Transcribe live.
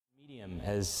medium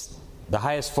as the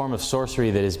highest form of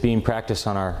sorcery that is being practiced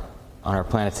on our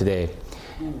planet today.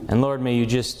 And Lord, may you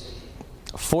just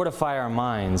fortify our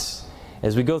minds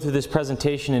as we go through this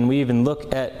presentation and we even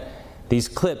look at these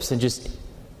clips and just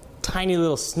tiny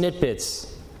little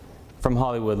snippets from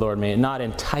Hollywood, Lord. May it not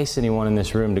entice anyone in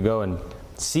this room to go and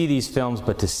see these films,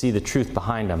 but to see the truth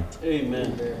behind them.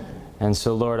 Amen. And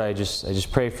so, Lord, I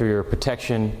just pray for your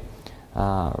protection.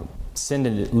 Send a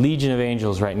legion of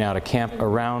angels right now to camp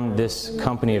around this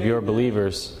company of your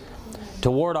believers to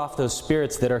ward off those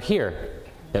spirits that are here,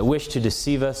 that wish to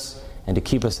deceive us and to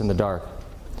keep us in the dark.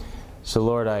 So,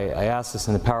 Lord, I ask this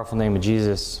in the powerful name of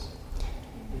Jesus.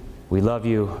 We love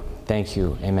you. Thank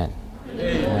you. Amen.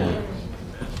 Amen.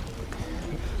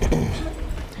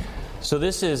 So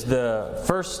this is the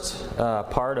first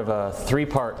part of a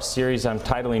three-part series I'm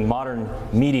titling Modern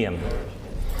Medium.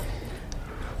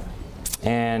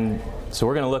 And so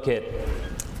we're going to look at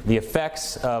the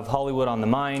effects of Hollywood on the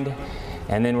mind,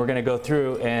 and then we're going to go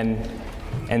through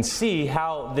and see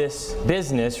how this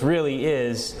business really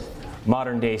is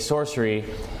modern-day sorcery.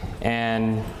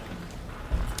 And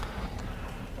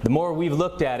the more we've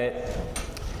looked at it,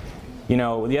 you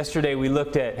know, yesterday we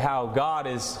looked at how God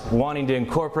is wanting to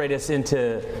incorporate us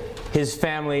into His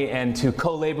family and to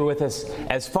co-labor with us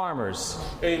as farmers.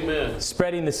 Amen.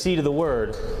 Spreading the seed of the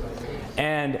Word.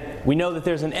 And we know that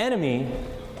there's an enemy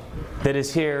that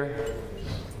is here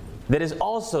that is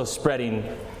also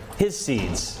spreading his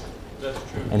seeds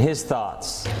and his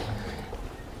thoughts.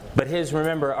 But his,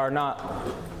 remember, are not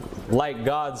like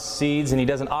God's seeds, and he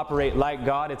doesn't operate like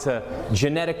God. It's a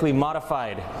genetically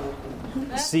modified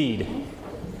seed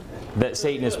that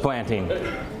Satan is planting.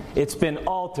 It's been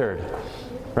altered,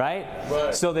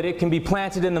 right? So that it can be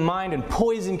planted in the mind and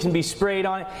poison can be sprayed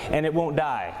on it and it won't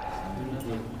die.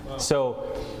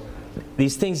 So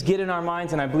these things get in our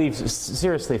minds, and I believe,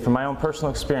 seriously, from my own personal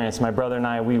experience, my brother and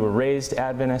I, we were raised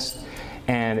Adventist,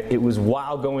 and it was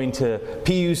while going to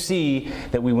PUC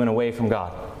that we went away from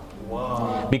God.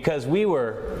 Wow. Because we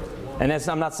were, and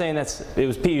I'm not saying it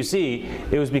was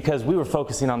PUC, it was because we were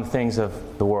focusing on the things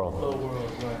of the world.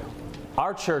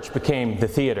 Our church became the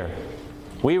theater.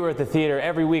 We were at the theater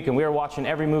every week, and we were watching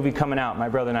every movie coming out. My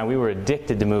brother and I, we were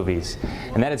addicted to movies.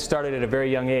 And that had started at a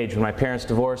very young age. When my parents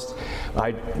divorced,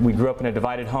 we grew up in a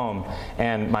divided home.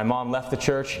 And my mom left the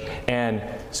church, and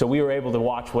so we were able to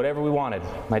watch whatever we wanted.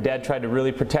 My dad tried to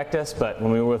really protect us, but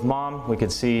when we were with Mom, we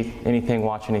could see anything,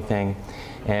 watch anything.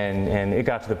 And it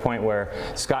got to the point where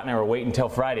Scott and I were waiting until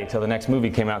Friday, till the next movie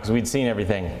came out, because we'd seen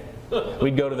everything.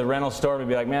 We'd go to the rental store, and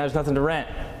we'd be like, man, there's nothing to rent.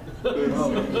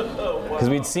 Because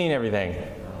we'd seen everything.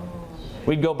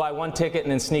 We'd go buy one ticket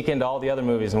and then sneak into all the other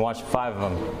movies and watch 5 of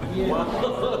them.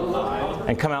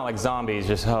 And come out like zombies,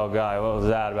 just, oh God, what was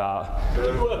that about?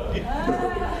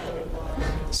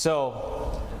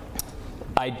 So,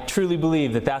 I truly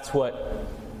believe that that's what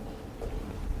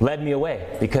led me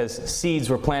away, because seeds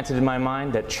were planted in my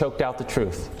mind that choked out the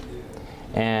truth.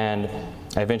 And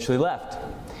I eventually left.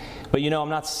 But you know, I'm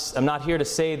not here to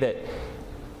say that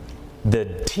the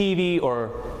TV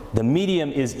or the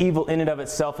medium is evil in and of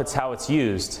itself. It's how it's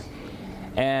used.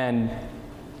 And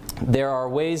there are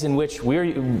ways in which we're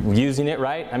using it,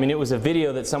 right? I mean, it was a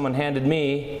video that someone handed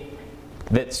me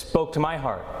that spoke to my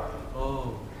heart.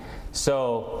 Oh.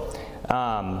 So,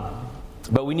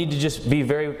 but we need to just be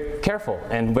very careful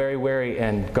and very wary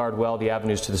and guard well the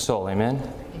avenues to the soul. Amen?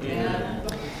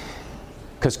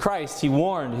 Because Christ, He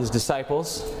warned His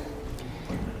disciples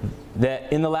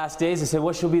that in the last days, He said,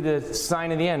 what shall be the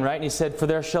sign of the end, right? And He said, for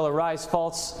there shall arise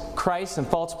false Christs and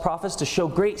false prophets to show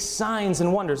great signs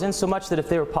and wonders, insomuch that if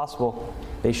they were possible,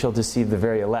 they shall deceive the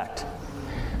very elect.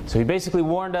 So He basically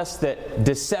warned us that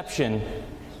deception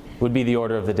would be the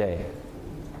order of the day.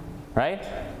 Right?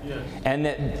 Yes. And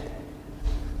that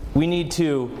we need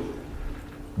to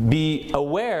be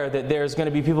aware that there's going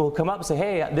to be people who come up and say,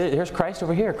 hey, there's Christ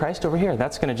over here, Christ over here.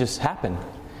 That's going to just happen.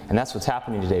 And that's what's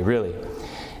happening today, really.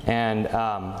 And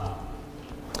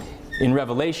in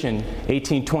Revelation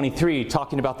 18:23,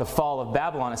 talking about the fall of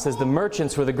Babylon, it says, the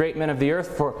merchants were the great men of the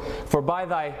earth, for by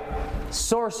thy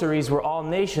sorceries were all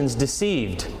nations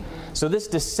deceived. So this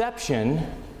deception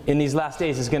in these last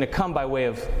days is going to come by way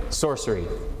of sorcery.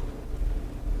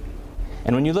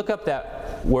 And when you look up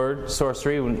that word,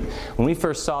 sorcery, when we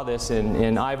first saw this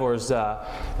in Ivor's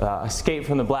Escape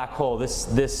from the Black Hole,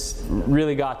 this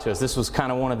really got to us. This was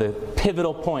kind of one of the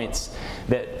pivotal points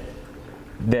that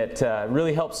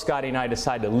really helped Scotty and I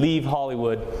decide to leave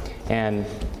Hollywood and,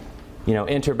 you know,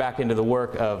 enter back into the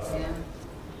work of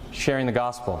sharing the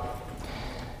gospel.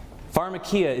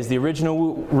 Pharmakia is the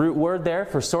original root word there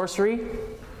for sorcery.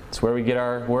 It's where we get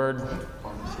our word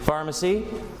pharmacy,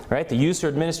 right? The use or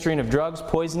administering of drugs,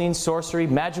 poisoning, sorcery,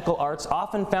 magical arts,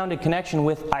 often found in connection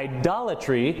with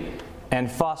idolatry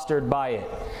and fostered by it.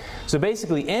 So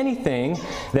basically anything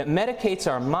that medicates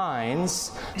our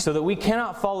minds so that we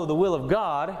cannot follow the will of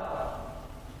God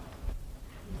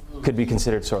could be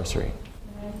considered sorcery.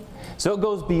 So it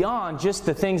goes beyond just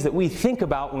the things that we think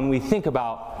about when we think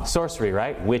about sorcery,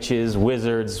 right? Witches,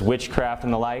 wizards, witchcraft,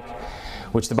 and the like,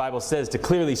 which the Bible says to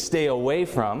clearly stay away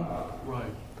from.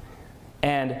 Right.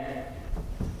 And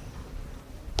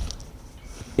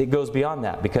it goes beyond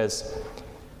that because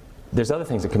there's other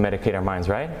things that can medicate our minds,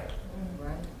 right?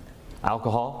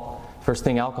 Alcohol. First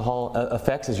thing alcohol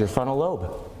affects is your frontal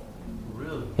lobe.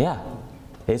 Really? Yeah.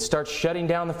 It starts shutting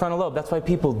down the frontal lobe. That's why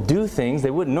people do things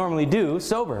they wouldn't normally do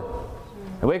sober.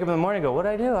 They wake up in the morning and go, what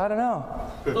did I do? I don't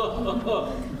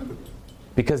know.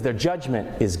 Because their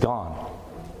judgment is gone.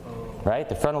 Right?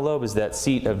 The frontal lobe is that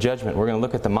seat of judgment. We're going to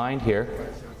look at the mind here.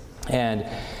 And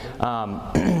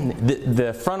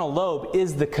the frontal lobe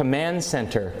is the command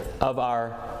center of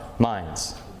our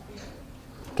minds.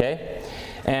 Okay?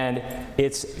 And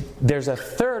there's a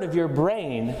third of your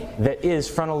brain that is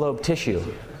frontal lobe tissue,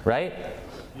 right?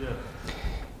 Yeah.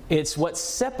 It's what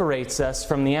separates us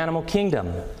from the animal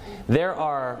kingdom. There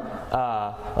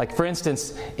are, like for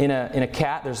instance, in a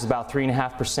cat, there's about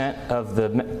 3.5% of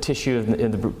the tissue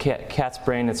in the cat's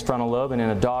brain that's frontal lobe, and in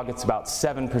a dog, it's about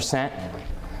 7%.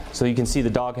 So you can see the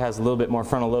dog has a little bit more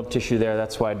frontal lobe tissue there.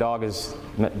 That's why a dog is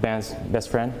man's best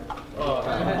friend.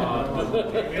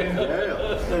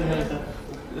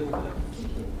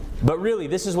 But really,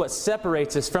 this is what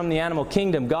separates us from the animal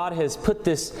kingdom. God has put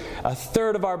a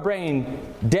third of our brain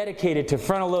dedicated to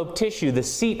frontal lobe tissue, the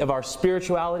seat of our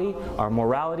spirituality, our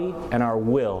morality, and our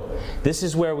will. This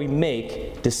is where we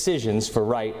make decisions for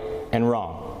right and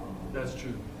wrong. That's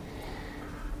true.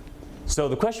 So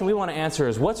the question we want to answer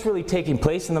is, what's really taking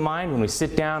place in the mind when we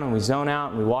sit down and we zone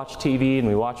out and we watch TV and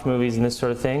we watch movies and this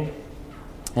sort of thing?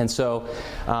 And so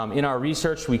in our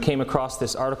research, we came across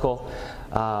this article.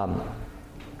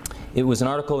 It was an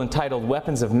article entitled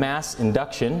Weapons of Mass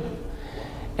Induction,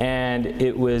 and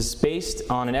it was based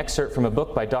on an excerpt from a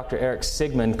book by Dr. Eric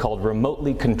Sigmund called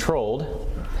Remotely Controlled.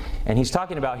 And he's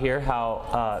talking about here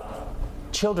how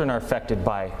children are affected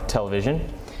by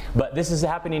television, but this is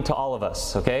happening to all of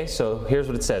us, okay? So here's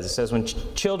what it says. It says, when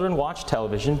children watch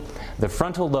television, the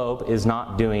frontal lobe is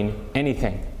not doing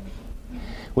anything,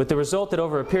 with the result that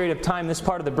over a period of time, this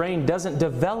part of the brain doesn't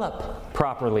develop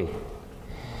properly.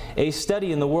 A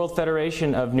study in the World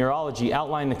Federation of Neurology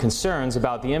outlined the concerns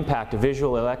about the impact of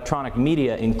visual electronic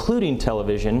media, including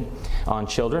television, on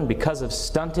children because of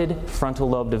stunted frontal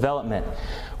lobe development,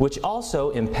 which also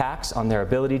impacts on their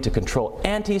ability to control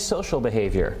antisocial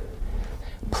behavior.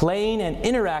 Playing and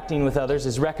interacting with others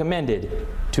is recommended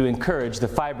to encourage the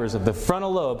fibers of the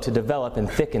frontal lobe to develop and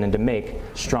thicken and to make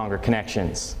stronger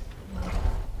connections.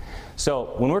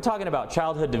 So when we're talking about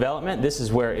childhood development, this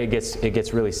is where it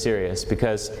gets really serious,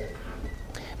 because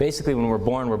basically when we're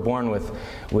born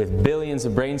with billions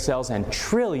of brain cells and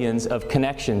trillions of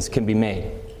connections can be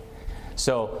made.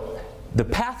 So the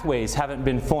pathways haven't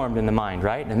been formed in the mind,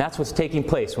 right? And that's what's taking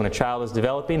place when a child is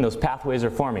developing. Those pathways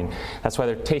are forming. That's why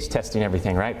they're taste testing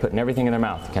everything, right? Putting everything in their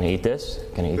mouth. Can I eat this?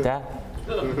 Can I eat that?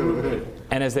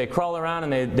 And as they crawl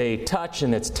around and they touch,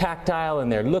 and it's tactile,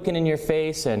 and they're looking in your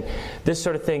face and this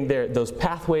sort of thing, those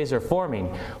pathways are forming.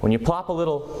 When you plop a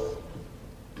little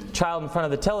child in front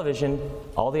of the television,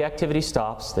 all the activity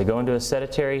stops. They go into a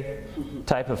sedentary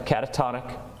type of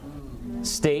catatonic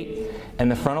state, and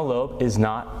the frontal lobe is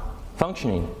not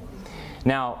functioning.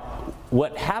 Now,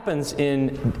 what happens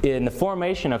in the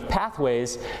formation of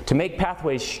pathways, to make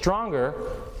pathways stronger,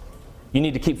 you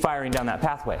need to keep firing down that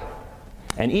pathway.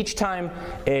 And each time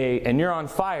a neuron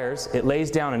fires, it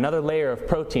lays down another layer of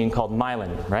protein called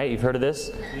myelin, right? You've heard of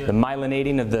this? Yeah. The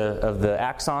myelinating of the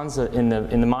axons in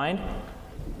the mind.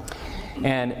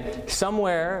 And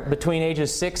somewhere between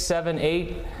ages 6, 7,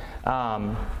 8,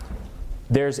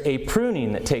 there's a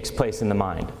pruning that takes place in the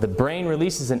mind. The brain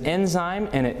releases an enzyme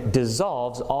and it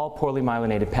dissolves all poorly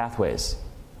myelinated pathways.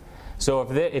 So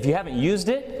if you haven't used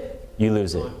it, you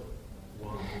lose it.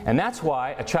 And that's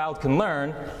why a child can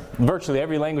learn virtually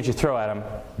every language you throw at them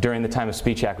during the time of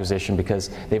speech acquisition, because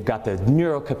they've got the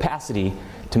neural capacity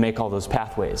to make all those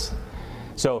pathways.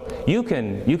 So you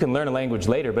can learn a language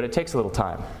later, but it takes a little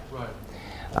time. Right.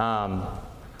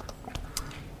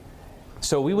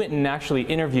 So we went and actually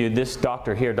interviewed this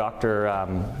doctor here, Dr.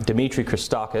 Dimitri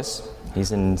Christakis.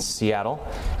 He's in Seattle,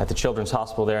 at the Children's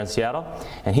Hospital there in Seattle.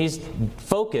 And he's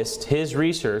focused his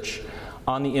research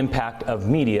on the impact of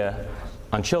media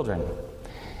on children.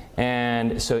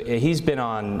 And so he's been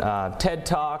on TED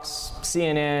Talks,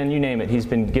 CNN, you name it. He's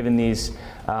been given these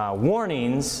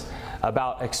warnings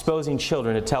about exposing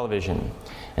children to television.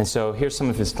 And so here's some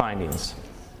of his findings.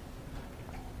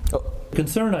 The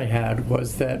concern I had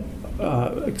was that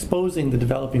exposing the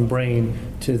developing brain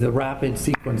to the rapid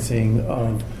sequencing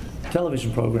of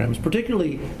television programs,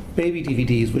 particularly baby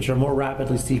DVDs, which are more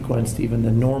rapidly sequenced even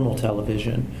than normal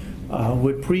television,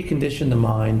 would precondition the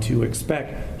mind to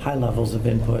expect high levels of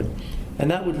input.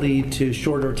 And that would lead to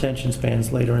shorter attention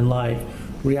spans later in life.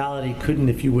 Reality couldn't,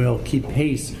 if you will, keep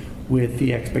pace with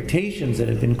the expectations that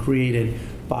had been created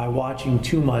by watching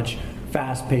too much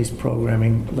fast-paced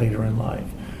programming later in life.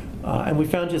 And we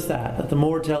found just that the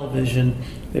more television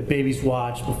that babies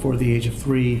watched before the age of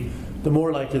 3, the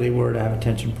more likely they were to have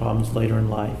attention problems later in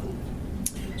life.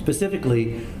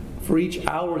 Specifically, for each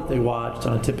hour that they watched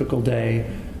on a typical day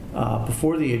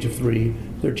before the age of 3,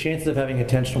 their chances of having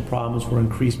attentional problems were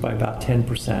increased by about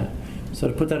 10%. So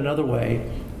to put that another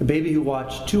way, a baby who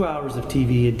watched 2 hours of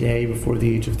TV a day before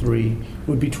the age of 3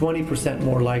 would be 20%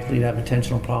 more likely to have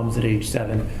attentional problems at age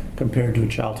 7 compared to a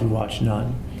child who watched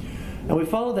none. And we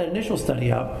followed that initial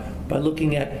study up by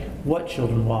looking at what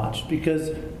children watched,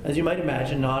 because as you might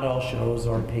imagine, not all shows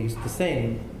are paced the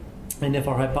same. And if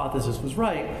our hypothesis was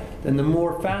right, then the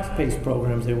more fast-paced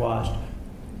programs they watched,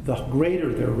 the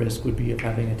greater their risk would be of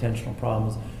having attentional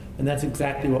problems. And that's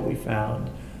exactly what we found.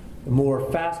 The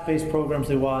more fast-paced programs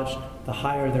they watched, the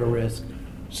higher their risk.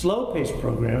 Slow-paced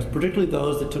programs, particularly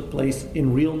those that took place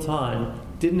in real time,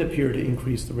 didn't appear to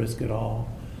increase the risk at all.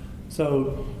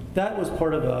 So that was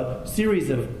part of a series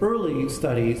of early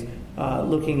studies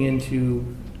looking into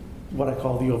what I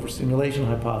call the overstimulation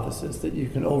hypothesis, that you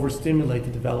can overstimulate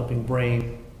the developing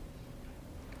brain.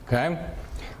 Okay,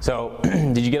 so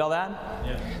did you get all that?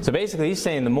 Yeah. So basically he's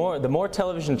saying the more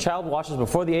television a child watches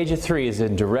before the age of 3 is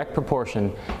in direct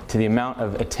proportion to the amount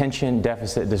of attention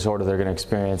deficit disorder they're going to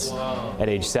experience at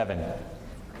age 7.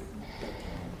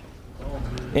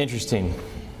 Interesting.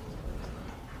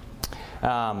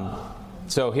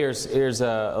 So here's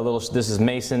a little, this is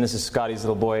Mason, this is Scotty's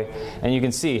little boy, and you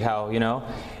can see how,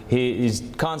 he's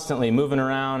constantly moving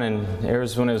around, and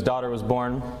here's when his daughter was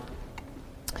born.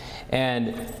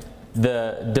 And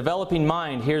the developing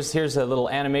mind, here's a little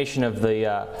animation of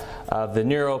the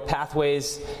neural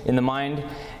pathways in the mind,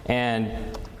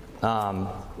 and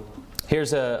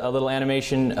here's a little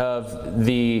animation of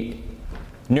the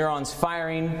neurons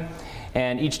firing,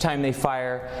 and each time they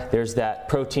fire, there's that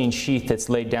protein sheath that's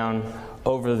laid down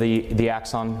over the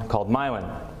axon called myelin.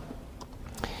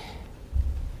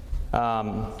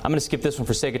 I'm going to skip this one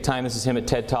for sake of time. This is him at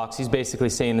TED Talks. He's basically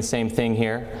saying the same thing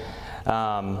here.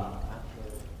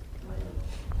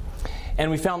 And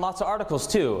we found lots of articles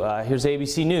too. Here's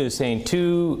ABC News saying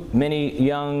too many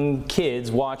young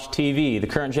kids watch TV. The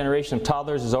current generation of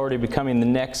toddlers is already becoming the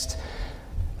next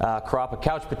crop of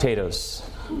couch potatoes.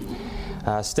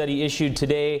 A study issued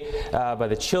today by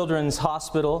the Children's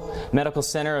Hospital Medical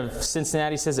Center of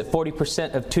Cincinnati says that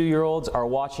 40% of 2-year-olds are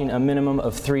watching a minimum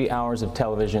of 3 hours of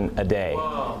television a day.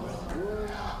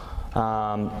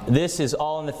 This is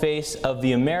all in the face of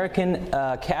the American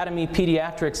Academy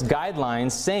Pediatrics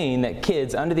guidelines saying that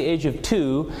kids under the age of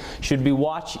 2 shouldn't be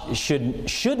watching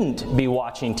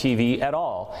TV at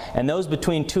all, and those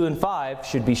between 2 and 5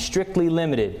 should be strictly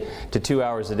limited to 2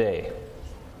 hours a day.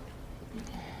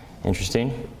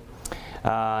 Interesting.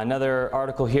 Another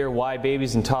article here, why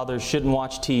babies and toddlers shouldn't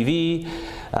watch TV.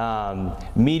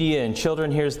 Media and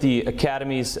children. Here's the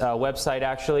Academy's website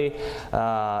actually.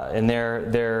 And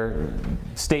their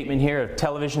statement here of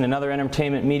television and other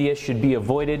entertainment media should be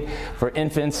avoided for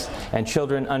infants and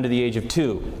children under the age of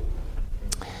 2.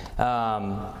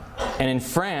 And in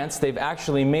France, they've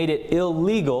actually made it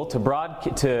illegal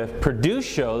to produce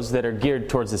shows that are geared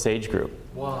towards this age group.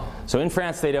 Wow. So in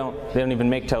France, they don't even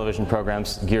make television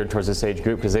programs geared towards this age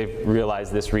group because they've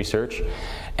realized this research,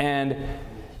 and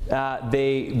but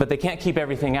they can't keep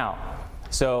everything out.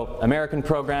 So American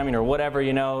programming or whatever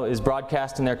is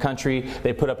broadcast in their country,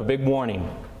 they put up a big warning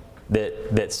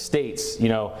that states,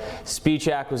 speech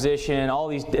acquisition, all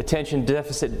these attention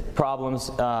deficit problems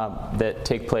that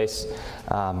take place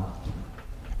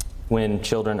when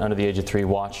children under the age of 3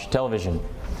 watch television.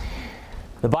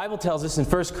 The Bible tells us in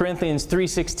 1 Corinthians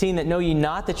 3:16 that know ye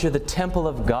not that you're the temple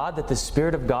of God, that the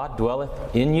Spirit of God dwelleth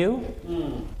in you?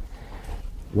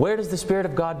 Where does the Spirit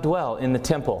of God dwell in the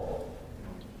temple?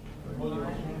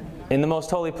 In the most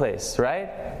holy place,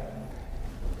 right?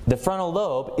 The frontal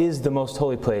lobe is the most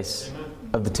holy place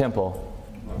of the temple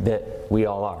that we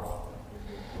all are.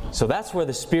 So that's where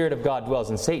the Spirit of God dwells,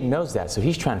 and Satan knows that, so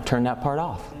he's trying to turn that part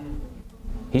off.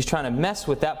 He's trying to mess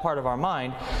with that part of our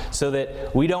mind so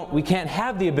that we can't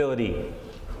have the ability,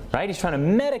 right? He's trying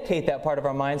to medicate that part of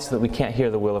our mind so that we can't hear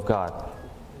the will of God.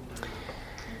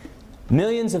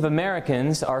 Millions of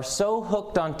Americans are so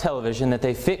hooked on television that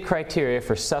they fit criteria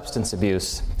for substance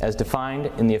abuse, as defined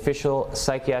in the official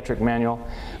psychiatric manual,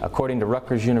 according to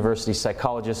Rutgers University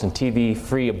psychologist and TV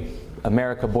Free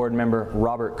America board member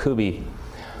Robert Kuby.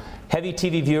 Heavy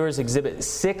TV viewers exhibit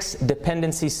 6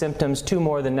 dependency symptoms, 2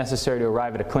 more than necessary to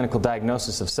arrive at a clinical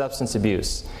diagnosis of substance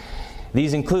abuse.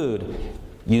 These include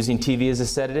using TV as a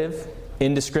sedative,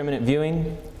 indiscriminate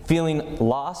viewing, feeling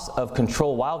loss of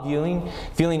control while viewing,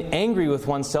 feeling angry with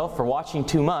oneself for watching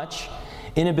too much,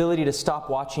 inability to stop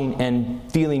watching,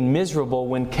 and feeling miserable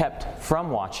when kept from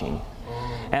watching.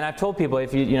 And I've told people,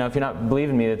 if you're not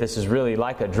believing me that this is really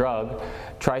like a drug,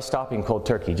 try stopping cold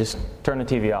turkey. Just turn the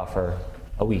TV off for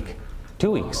a week, 2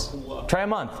 weeks, try a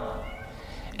month,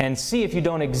 and see if you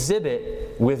don't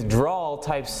exhibit withdrawal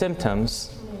type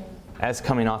symptoms as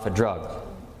coming off a drug.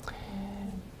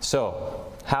 So,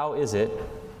 how is it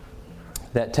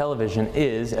that television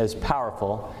is as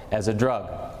powerful as a drug?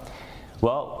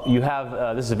 Well, you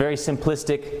have, this is a very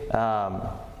simplistic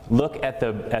look at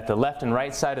the left and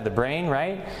right side of the brain,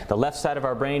 right? The left side of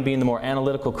our brain being the more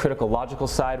analytical, critical, logical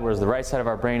side, whereas the right side of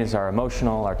our brain is our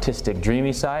emotional, artistic,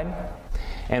 dreamy side.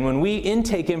 And when we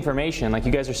intake information, like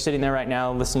you guys are sitting there right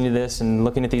now listening to this and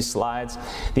looking at these slides,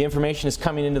 the information is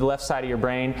coming into the left side of your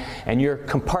brain and you're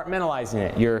compartmentalizing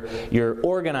it, you're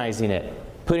organizing it,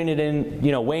 putting it in,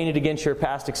 weighing it against your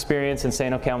past experience and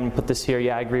saying, okay, I'm going to put this here,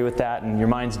 yeah, I agree with that, and your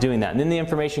mind's doing that. And then the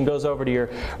information goes over to your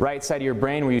right side of your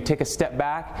brain where you take a step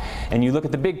back and you look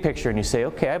at the big picture and you say,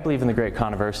 okay, I believe in the great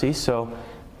controversy, so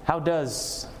how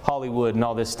does Hollywood and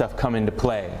all this stuff come into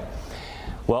play?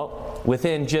 Well,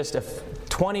 within just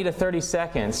 20 to 30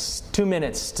 seconds, 2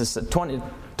 minutes to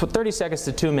 30 seconds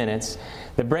to 2 minutes,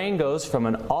 the brain goes from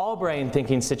an all-brain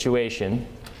thinking situation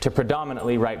to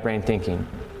predominantly right-brain thinking.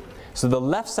 So the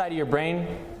left side of your brain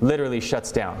literally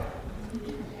shuts down.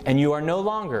 And you are no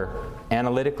longer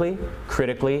analytically,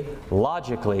 critically,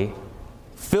 logically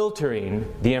filtering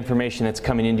the information that's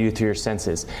coming into you through your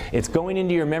senses. It's going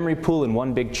into your memory pool in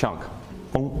one big chunk.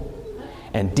 Boom.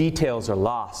 And details are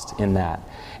lost in that.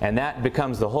 And that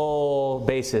becomes the whole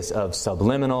basis of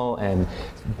subliminal and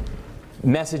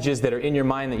messages that are in your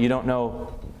mind that you don't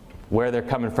know where they're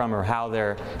coming from or how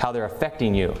they're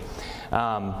affecting you.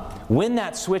 When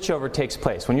that switchover takes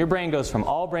place, when your brain goes from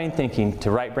all brain thinking to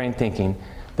right brain thinking,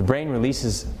 the brain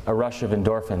releases a rush of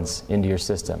endorphins into your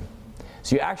system.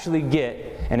 So you actually get,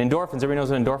 and endorphins, everybody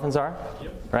knows what endorphins are?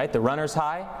 Yep. Right? The runner's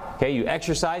high. Okay, you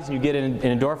exercise and you get an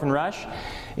endorphin rush.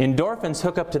 Endorphins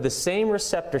hook up to the same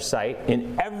receptor site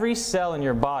in every cell in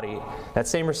your body, that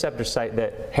same receptor site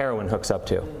that heroin hooks up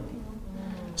to.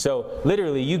 So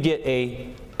literally you get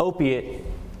a opiate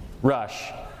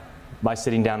rush by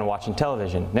sitting down and watching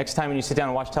television. Next time when you sit down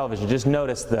and watch television, just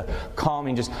notice the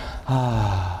calming,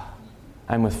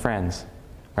 I'm with friends,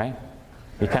 right?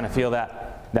 You kind of feel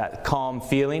that calm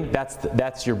feeling.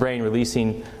 That's your brain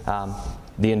releasing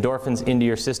the endorphins into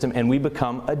your system, and we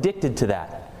become addicted to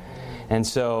that. And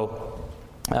so,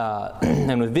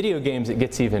 and with video games, it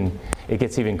gets even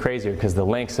crazier because the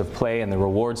lengths of play and the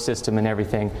reward system and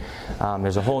everything.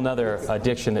 There's a whole other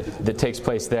addiction that takes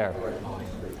place there.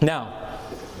 Now,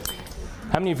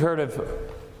 how many of you have heard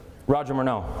of Roger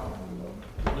Morneau?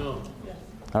 No.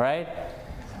 All right?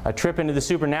 A Trip into the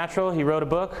Supernatural. He wrote a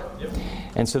book. Yep.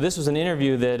 And so this was an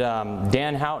interview that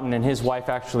Dan Houghton and his wife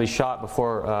actually shot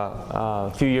before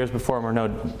a few years before Morneau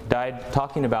died,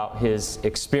 talking about his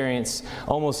experience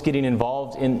almost getting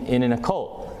involved in an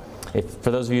occult.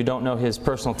 For those of you who don't know his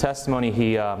personal testimony,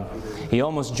 he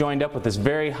almost joined up with this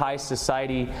very high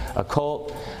society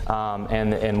occult,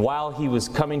 and while he was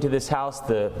coming to this house,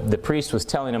 the priest was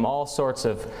telling him all sorts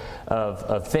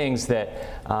of things that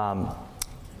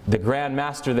the Grand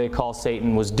Master they call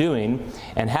Satan was doing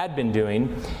and had been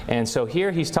doing. And so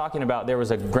here he's talking about there was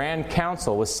a grand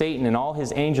council with Satan and all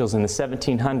his angels in the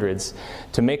 1700s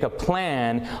to make a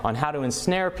plan on how to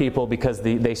ensnare people because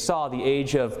they saw the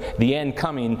age of the end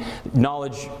coming,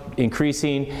 knowledge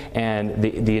increasing, and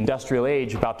the industrial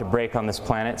age about to break on this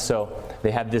planet. So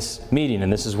they had this meeting,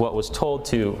 and this is what was told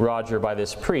to Roger by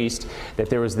this priest, that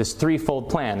there was this threefold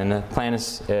plan. And the plan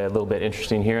is a little bit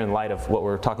interesting here in light of what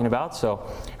we're talking about. So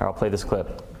I'll play this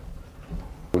clip.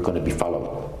 We're going to be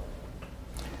followed.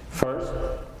 First,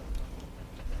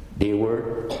 they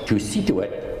were to see to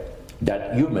it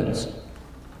that humans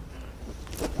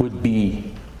would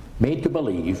be made to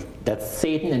believe that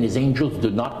Satan and his angels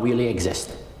do not really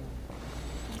exist.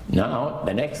 Now,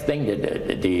 the next thing,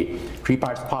 the three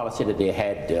parts policy that they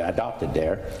had adopted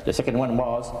there, the second one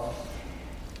was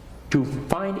to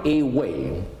find a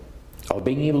way of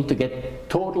being able to get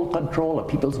total control of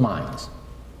people's minds.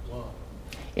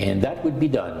 And that would be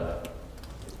done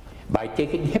by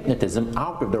taking hypnotism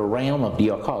out of the realm of the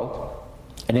occult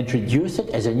and introduce it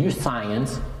as a new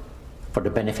science for the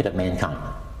benefit of mankind.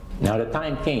 Now, the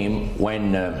time came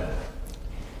when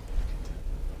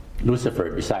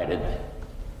Lucifer decided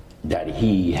that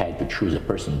he had to choose a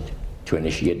person to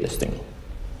initiate this thing.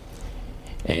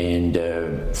 And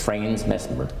Franz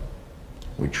Mesmer,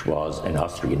 which was an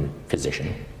Austrian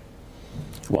physician,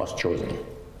 was chosen.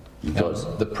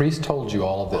 Because the priest told you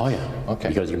all of this? Oh yeah, okay.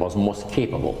 Because he was most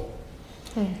capable.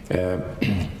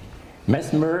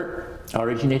 Mesmer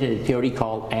originated a theory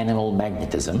called animal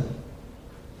magnetism,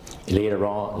 later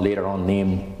on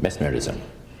named mesmerism.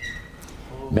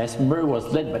 Mesmer was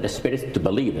led by the spirits to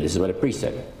believe, and this is what the priest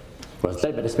said, was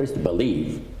led by the spirits to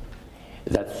believe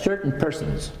that certain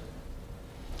persons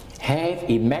have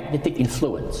a magnetic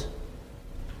influence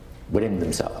within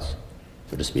themselves,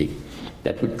 so to speak,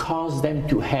 that would cause them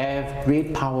to have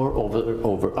great power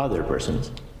over other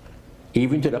persons,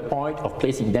 even to the point of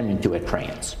placing them into a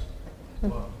trance.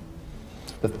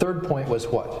 The third point was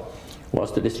what?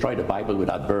 Was to destroy the Bible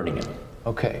without burning it.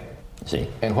 Okay. See?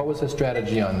 And what was the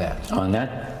strategy on that? On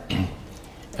that,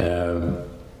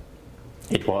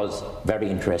 it was very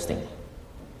interesting.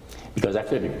 Because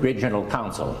after the Great General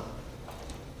Council,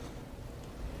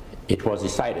 it was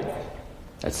decided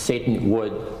that Satan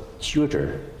would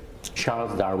tutor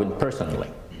Charles Darwin personally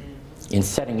in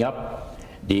setting up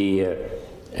the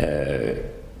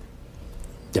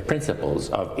principles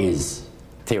of his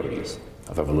theories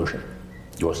of evolution.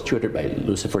 He was tutored by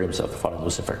Lucifer himself, fallen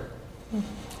Lucifer.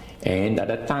 And at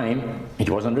that time, it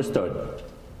was understood,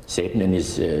 Satan and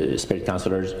his spirit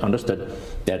counselors understood,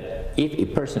 that if a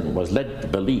person was led to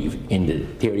believe in the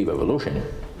theory of evolution,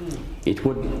 it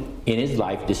would, in his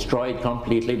life, destroy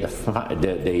completely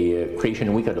the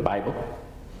creation week of the Bible,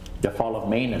 the fall of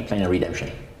man, and plan of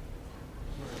redemption.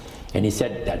 And he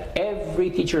said that every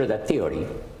teacher of that theory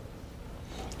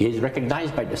is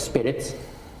recognized by the spirits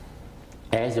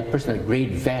as a person of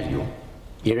great value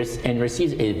and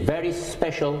receives a very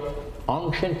special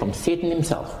unction from Satan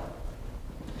himself,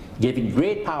 giving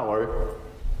great power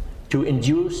to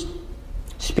induce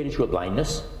spiritual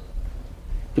blindness,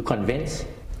 to convince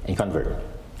and convert.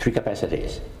 3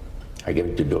 capacities are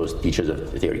given to those teachers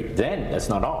of the theory. Then, that's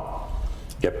not all.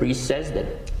 The priest says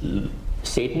that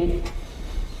Satan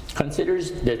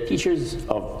considers the teachers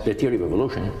of the theory of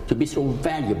evolution to be so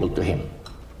valuable to him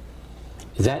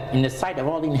that in the sight of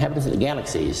all the inhabitants of the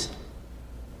galaxies,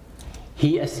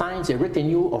 he assigns a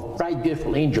retinue of bright,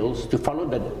 beautiful angels to follow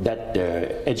that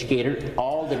educator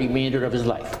all the remainder of his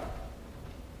life.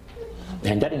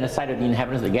 And that in the sight of the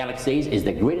inhabitants of the galaxies is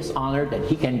the greatest honor that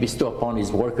he can bestow upon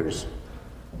his workers,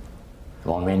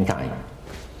 upon mankind.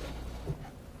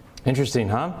 Interesting,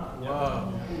 huh?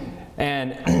 Wow.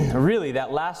 And really,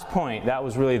 that last point, that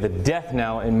was really the death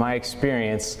knell in my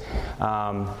experience.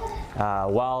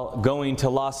 While going to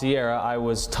La Sierra, I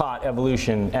was taught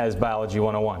evolution as Biology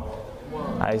 101.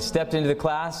 I stepped into the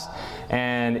class,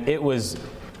 and it was...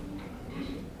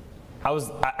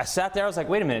 I sat there, I was like,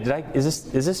 wait a minute, is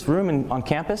this room on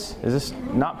campus? Is this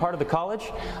not part of the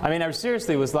college? I mean, I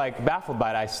seriously was like baffled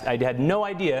by it. I had no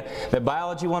idea that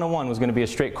Biology 101 was going to be a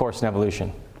straight course in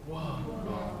evolution.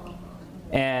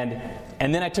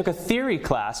 And then I took a theory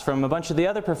class from a bunch of the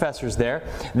other professors there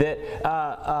that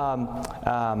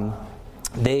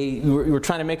they were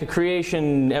trying to make a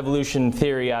creation evolution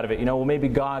theory out of it. You know, well, maybe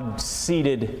God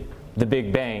seeded the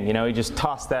Big Bang. You know, he just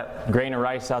tossed that grain of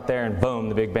rice out there and boom,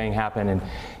 the Big Bang happened, and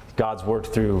God's worked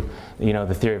through, you know,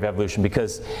 the theory of evolution.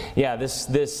 Because, yeah,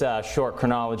 this short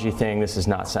chronology thing, this is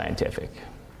not scientific.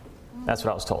 That's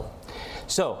what I was told.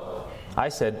 So I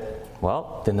said,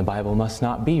 well, then the Bible must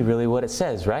not be really what it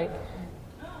says, right?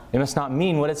 It must not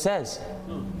mean what it says.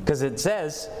 Because it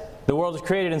says the world was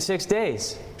created in 6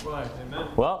 days. Right, amen.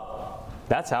 Well,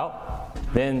 that's out.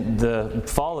 Then the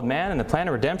fall of man and the plan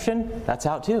of redemption, that's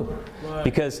out too. Right.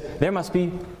 Because there must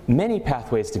be many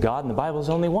pathways to God, and the Bible is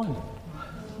only one.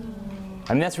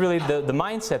 I mean, that's really the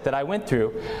mindset that I went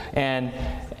through. And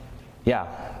yeah,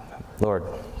 Lord,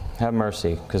 have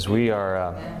mercy, because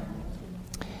we're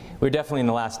definitely in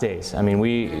the last days. I mean,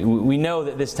 we know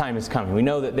that this time is coming. We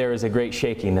know that there is a great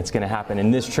shaking that's going to happen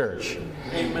in this church.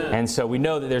 Amen. And so we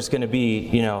know that there's going to be,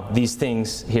 you know, these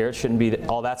things here. It shouldn't be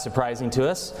all that surprising to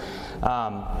us.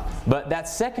 But that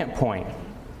second point,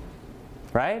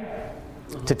 right?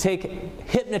 To take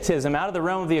hypnotism out of the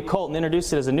realm of the occult and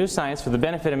introduce it as a new science for the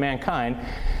benefit of mankind,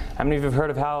 How many of you have heard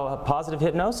of how positive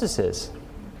hypnosis is?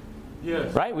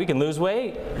 Yes. Right? We can lose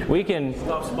weight. We can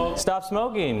stop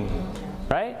smoking.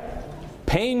 Right?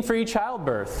 Pain-free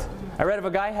childbirth. I read of a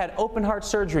guy who had open heart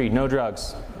surgery, no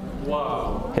drugs.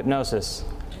 Wow. Hypnosis.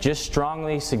 Just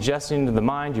strongly suggesting to the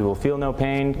mind you will feel no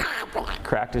pain.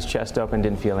 Cracked his chest open,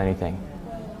 didn't feel anything.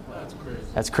 That's crazy.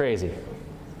 That's crazy.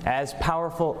 As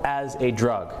powerful as a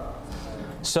drug.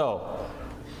 So,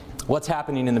 what's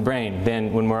happening in the brain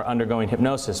then when we're undergoing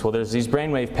hypnosis? Well, there's these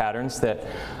brainwave patterns that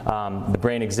the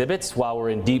brain exhibits while we're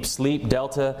in deep sleep,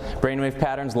 delta brainwave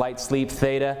patterns, light sleep,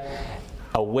 theta.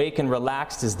 Awake and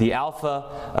relaxed is the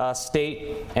alpha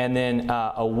state, and then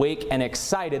awake and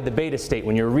excited, the beta state.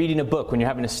 When you're reading a book, when you're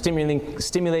having a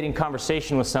stimulating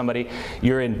conversation with somebody,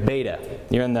 you're in beta.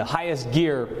 You're in the highest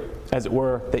gear, as it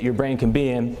were, that your brain can be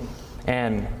in,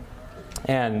 and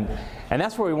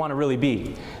that's where we want to really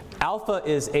be. Alpha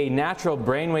is a natural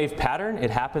brainwave pattern. It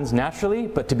happens naturally,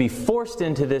 but to be forced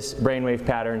into this brainwave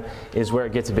pattern is where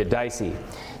it gets a bit dicey.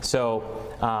 So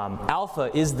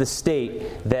alpha is the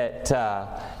state that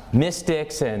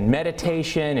mystics and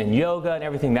meditation and yoga and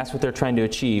everything, that's what they're trying to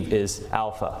achieve, is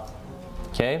alpha.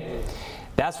 Okay?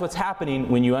 That's what's happening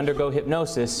when you undergo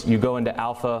hypnosis. You go into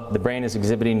alpha. The brain is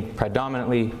exhibiting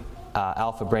predominantly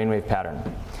alpha brainwave pattern.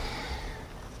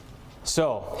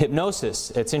 So, hypnosis.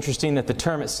 It's interesting that the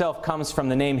term itself comes from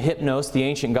the name Hypnos, the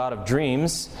ancient god of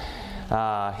dreams.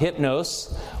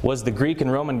 Hypnos was the Greek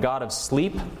and Roman god of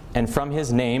sleep, and from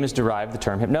his name is derived the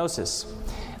term hypnosis.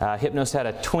 Hypnos had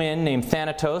a twin named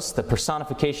Thanatos, the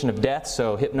personification of death.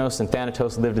 So Hypnos and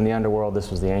Thanatos lived in the underworld.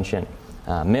 This was the ancient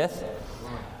myth.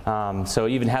 So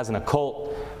it even has an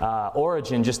occult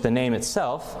origin, just the name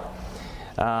itself.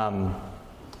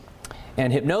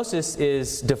 And hypnosis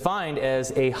is defined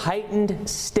as a heightened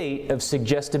state of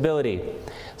suggestibility,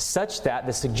 such that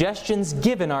the suggestions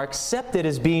given are accepted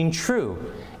as being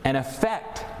true and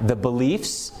affect the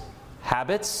beliefs,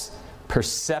 habits,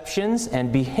 perceptions,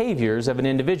 and behaviors of an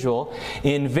individual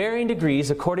in varying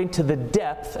degrees according to the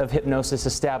depth of hypnosis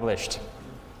established.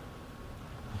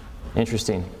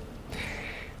 Interesting.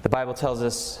 The Bible tells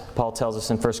us, Paul tells us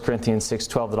in 1 Corinthians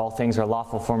 6:12 that all things are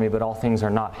lawful for me, but all things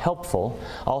are not helpful.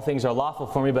 All things are lawful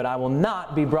for me, but I will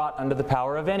not be brought under the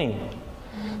power of any.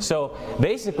 So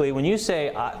basically, when you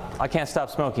say, I can't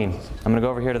stop smoking, I'm going to go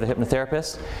over here to the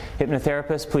hypnotherapist.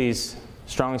 Hypnotherapist, please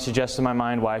strongly suggest to my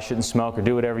mind why I shouldn't smoke or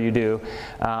do whatever you do.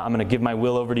 I'm going to give my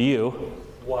will over to you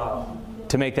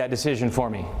to make that decision for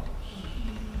me.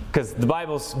 Because the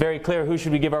Bible's very clear, who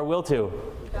should we give our will to?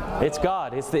 It's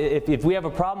God. If we have a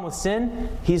problem with sin,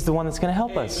 He's the one that's going to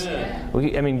help us.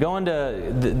 Going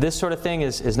to this sort of thing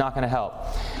is not going to help.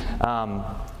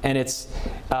 And it's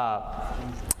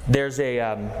there's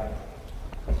a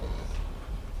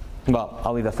well,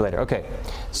 I'll leave that for later. Okay,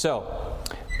 so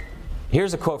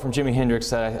here's a quote from Jimi Hendrix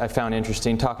that I found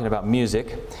interesting, talking about music.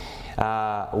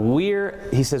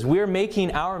 He says, "We're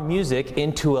making our music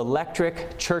into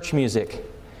electric church music,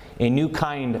 a new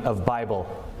kind of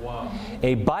Bible." Wow.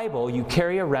 A Bible you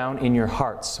carry around in your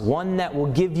hearts, one that will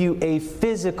give you a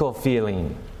physical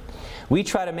feeling. We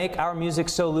try to make our music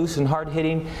so loose and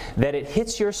hard-hitting that it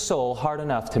hits your soul hard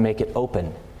enough to make it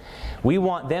open. We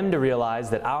want them to realize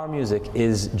that our music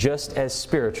is just as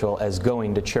spiritual as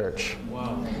going to church.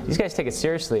 Wow. These guys take it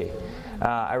seriously.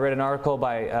 I read an article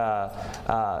by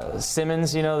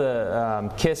Simmons,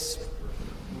 the Kiss,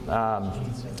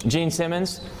 Gene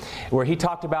Simmons, where he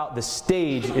talked about the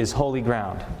stage is holy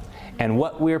ground, and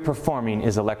what we're performing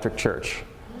is electric church.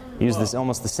 Use this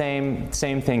almost the same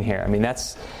thing here. I mean, they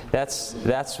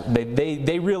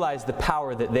realize the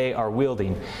power that they are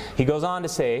wielding. He goes on to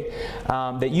say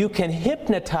that you can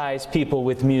hypnotize people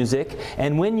with music,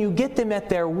 and when you get them at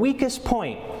their weakest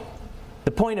point,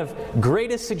 the point of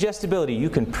greatest suggestibility, you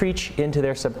can preach into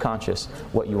their subconscious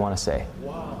what you want to say.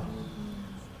 Wow.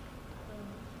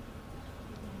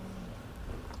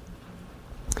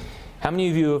 How many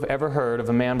of you have ever heard of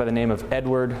a man by the name of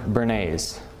Edward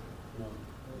Bernays?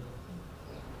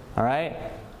 All right?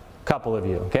 A couple of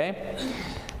you, okay?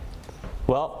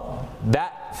 Well,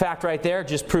 that fact right there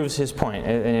just proves his point.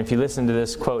 And if you listen to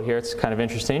this quote here, it's kind of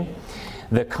interesting.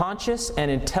 The conscious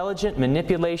and intelligent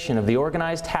manipulation of the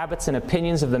organized habits and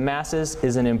opinions of the masses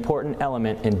is an important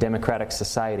element in democratic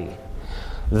society.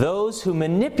 Those who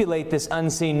manipulate this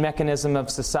unseen mechanism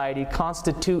of society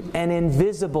constitute an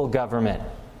invisible government,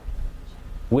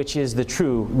 which is the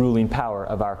true ruling power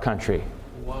of our country.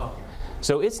 Wow.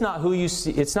 So it's not who you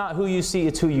see, it's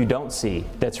who you don't see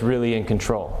that's really in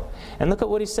control. And look at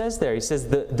what he says there. He says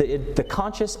the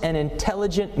conscious and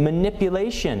intelligent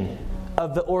manipulation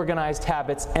of the organized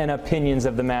habits and opinions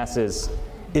of the masses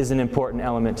is an important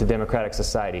element to democratic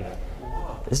society.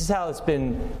 This is how it's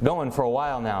been going for a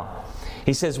while now.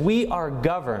 He says, we are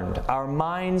governed, our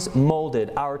minds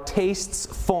molded, our tastes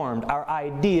formed, our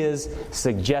ideas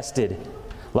suggested,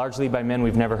 largely by men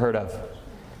we've never heard of.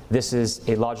 This is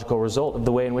a logical result of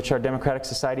the way in which our democratic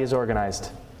society is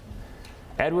organized.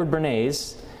 Edward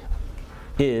Bernays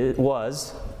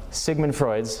was Sigmund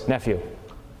Freud's nephew.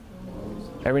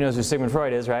 Everybody knows who Sigmund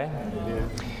Freud is, right? Yeah.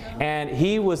 And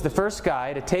he was the first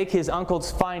guy to take his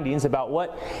uncle's findings about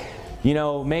what,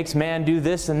 makes man do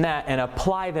this and that and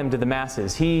apply them to the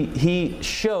masses. He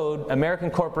showed American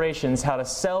corporations how to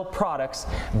sell products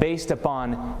based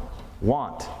upon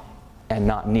want and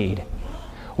not need.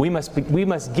 We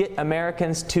must get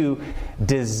Americans to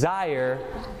desire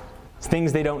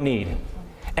things they don't need,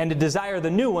 and to desire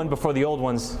the new one before the old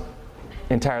one's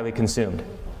entirely consumed.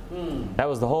 That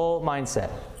was the whole mindset,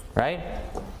 right?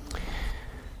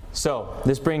 So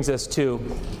this brings us to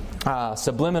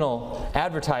subliminal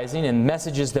advertising and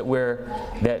messages that we're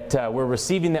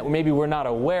receiving that maybe we're not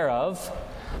aware of,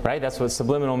 right? That's what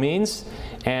subliminal means.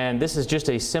 And this is just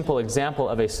a simple example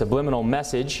of a subliminal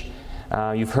message.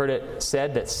 You've heard it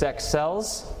said that sex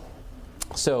sells.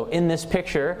 So in this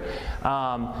picture,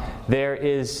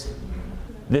 there's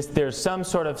some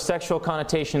sort of sexual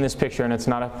connotation in this picture, and it's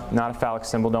not a phallic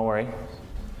symbol, don't worry.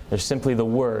 There's simply the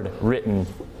word written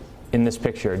in this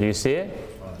picture. Do you see it?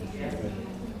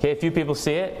 Okay, a few people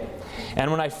see it.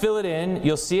 And when I fill it in,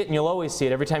 you'll see it, and you'll always see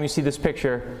it. Every time you see this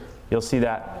picture, you'll see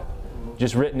that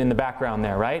just written in the background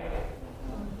there, right?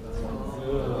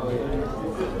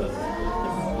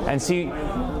 And see,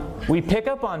 we pick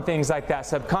up on things like that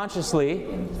subconsciously,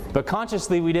 but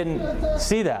consciously we didn't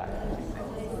see that.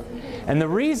 And the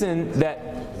reason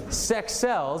that sex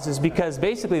sells is because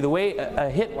basically the way a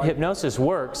hypnosis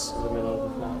works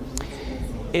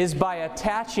is by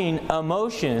attaching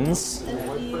emotions.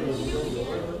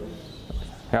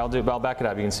 Here, I'll back it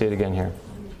up. You can see it again here.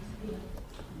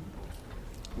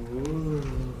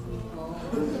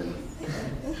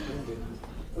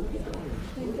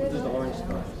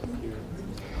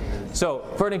 So,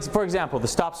 for example, the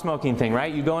stop smoking thing,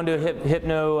 right? You go into a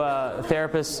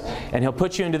hypnotherapist, and he'll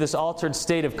put you into this altered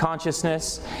state of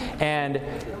consciousness, and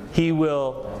he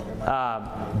will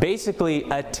basically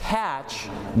attach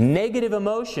negative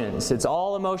emotions. It's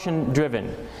all emotion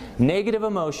driven. Negative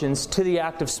emotions to the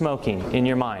act of smoking in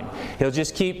your mind. He'll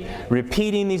just keep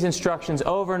repeating these instructions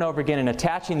over and over again and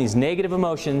attaching these negative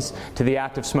emotions to the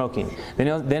act of smoking.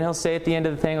 Then he'll say at the end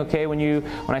of the thing, okay, when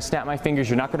I snap my fingers,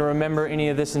 you're not going to remember any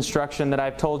of this instruction that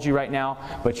I've told you right now,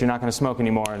 but you're not going to smoke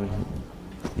anymore. And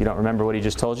you don't remember what he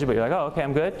just told you, but you're like, oh, okay,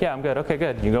 I'm good. Yeah, I'm good. Okay,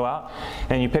 good. You go out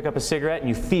and you pick up a cigarette and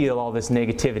you feel all this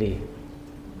negativity,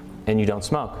 and you don't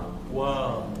smoke.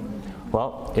 Wow.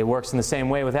 Well, it works in the same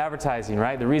way with advertising,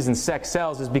 right? The reason sex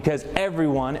sells is because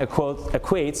everyone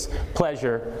equates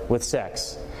pleasure with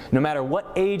sex. No matter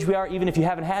what age we are, even if you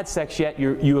haven't had sex yet,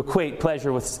 you equate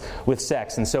pleasure with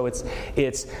sex. And so it's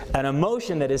an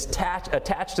emotion that is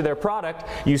attached to their product.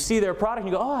 You see their product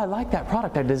and you go, oh, I like that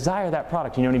product. I desire that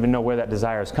product. You don't even know where that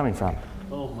desire is coming from.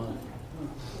 Oh, my.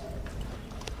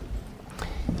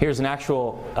 Here's an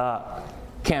actual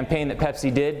campaign that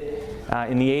Pepsi did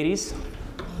in the 80s.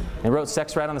 They wrote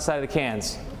sex right on the side of the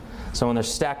cans. So when they're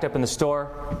stacked up in the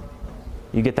store,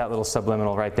 you get that little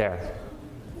subliminal right there.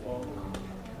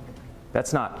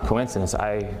 That's not coincidence.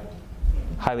 I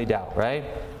highly doubt, right?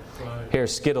 Here,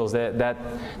 Skittles. That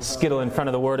Skittle in front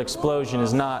of the word explosion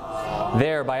is not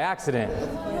there by accident.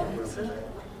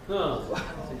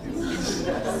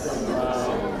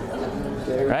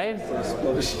 Right?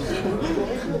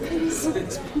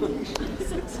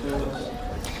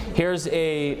 Here's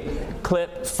a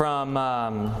clip from,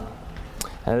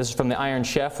 this is from the Iron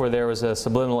Chef, where there was a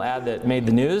subliminal ad that made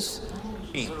the news.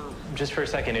 Just for a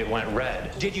second, it went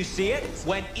red. Did you see it?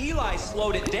 When Eli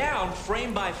slowed it down,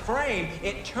 frame by frame,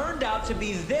 it turned out to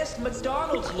be this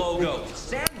McDonald's logo,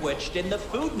 sandwiched in the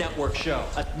Food Network show.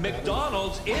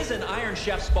 McDonald's is an Iron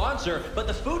Chef sponsor, but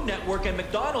the Food Network and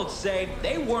McDonald's say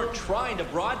they weren't trying to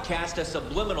broadcast a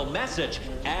subliminal message.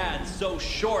 Ads so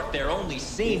short, they're only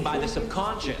seen by the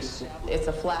subconscious. It's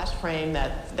a flash frame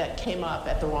that came up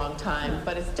at the wrong time,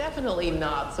 but it's definitely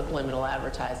not subliminal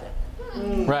advertising.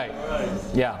 Right.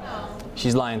 Yeah.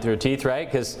 She's lying through her teeth, right?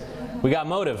 Because we got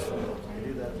motive.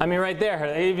 I mean, right there,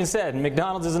 they even said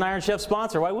McDonald's is an Iron Chef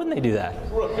sponsor. Why wouldn't they do that?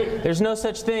 There's no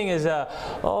such thing as,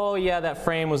 oh yeah, that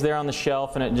frame was there on the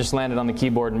shelf and it just landed on the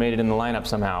keyboard and made it in the lineup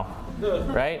somehow.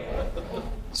 Right?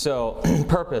 So,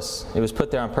 purpose. It was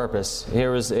put there on purpose.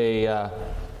 Here was a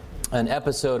an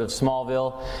episode of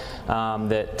Smallville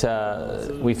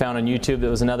that we found on YouTube that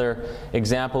was another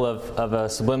example of a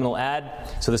subliminal ad.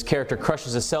 So this character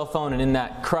crushes a cell phone, and in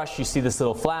that crush you see this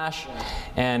little flash,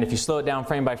 and if you slow it down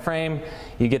frame by frame,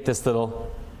 you get this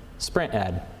little Sprint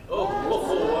ad.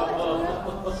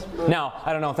 Now,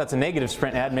 I don't know if that's a negative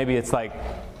Sprint ad. Maybe it's like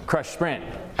crush Sprint.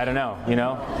 I don't know,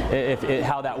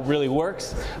 how that really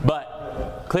works.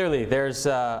 But clearly, there's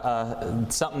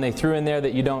something they threw in there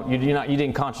that you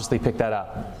didn't consciously pick that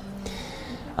up.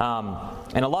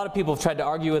 And a lot of people have tried to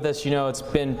argue with us. It's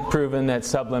been proven that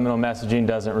subliminal messaging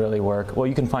doesn't really work. Well,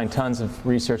 you can find tons of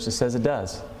research that says it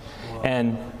does.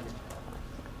 And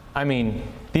I mean,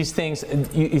 these things,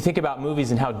 you think about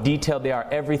movies and how detailed they are.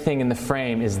 Everything in the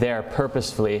frame is there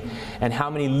purposefully. And how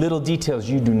many little details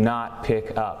you do not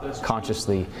pick up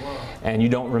consciously. And you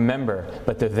don't remember,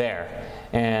 but they're there.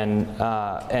 And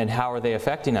how are they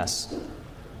affecting us?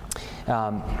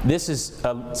 This is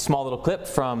a small little clip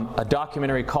from a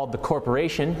documentary called The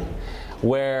Corporation,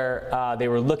 where they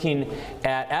were looking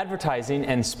at advertising,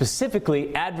 and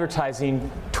specifically advertising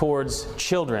towards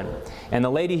children. And the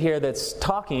lady here that's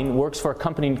talking works for a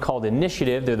company called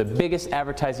Initiative. They're the biggest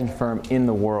advertising firm in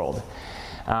the world.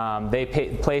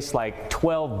 They place like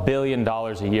 $12 billion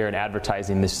a year in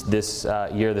advertising this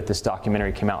year that this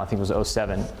documentary came out. I think it was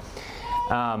 2007.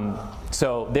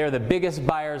 So they're the biggest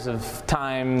buyers of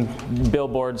time,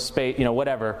 billboards, space,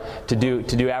 whatever, to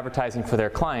do advertising for their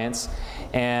clients.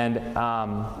 And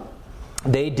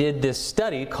they did this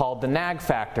study called the nag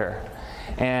factor.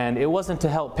 And it wasn't to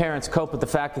help parents cope with the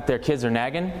fact that their kids are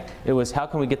nagging. It was, how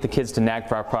can we get the kids to nag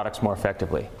for our products more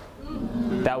effectively?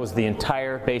 That was the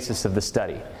entire basis of the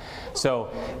study. So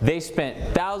they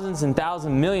spent thousands and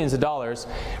thousands, millions of dollars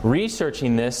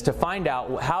researching this to find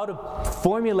out how to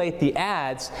formulate the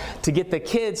ads to get the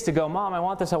kids to go, Mom, I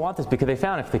want this, because they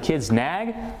found if the kids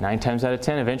nag, 9 times out of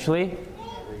 10 eventually,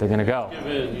 they're going to go.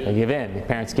 They give in. The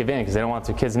parents give in because they don't want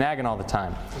their kids nagging all the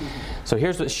time. So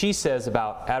here's what she says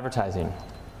about advertising.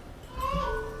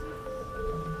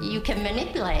 You can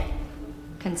manipulate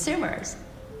consumers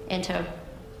into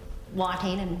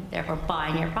wanting and therefore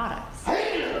buying your products.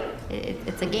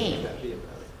 It's a game.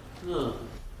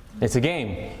 It's a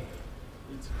game.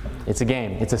 It's a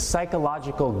game. It's a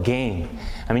psychological game.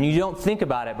 I mean, you don't think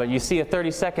about it, but you see a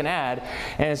 30-second ad,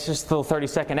 and it's just a little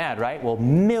 30-second ad, right? Well,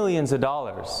 millions of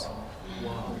dollars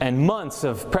and months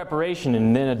of preparation,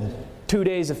 and then 2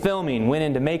 days of filming went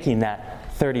into making that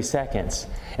 30 seconds.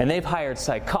 And they've hired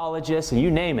psychologists and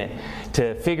you name it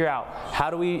to figure out how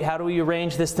do we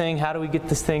arrange this thing? How do we get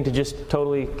this thing to just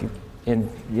totally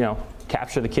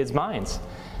capture the kids' minds?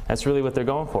 That's really what they're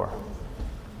going for.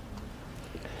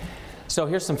 So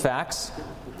here's some facts.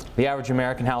 The average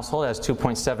American household has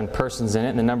 2.7 persons in it,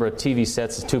 and the number of TV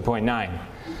sets is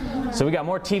 2.9. So we got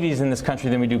more TVs in this country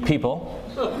than we do people.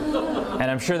 And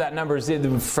I'm sure that number is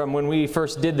from when we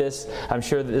first did this. I'm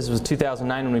sure that this was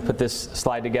 2009 when we put this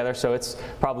slide together, so it's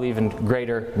probably even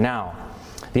greater now.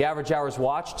 The average hours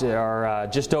watched are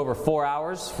just over 4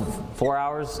 hours. 4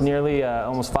 hours, nearly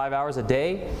almost 5 hours a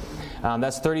day.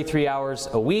 That's 33 hours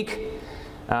a week.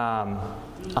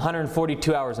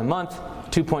 142 hours a month,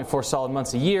 2.4 solid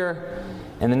months a year,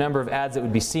 and the number of ads that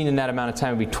would be seen in that amount of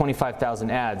time would be 25,000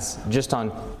 ads just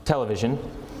on television.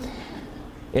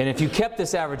 And if you kept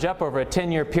this average up over a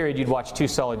 10-year period, you'd watch 2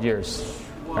 solid years,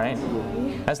 right?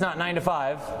 That's not 9 to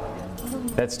 5.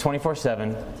 That's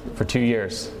 24/7 for 2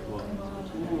 years.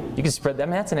 You can spread that. I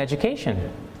mean, that's an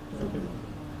education.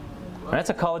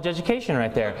 That's a college education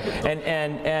right there.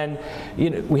 And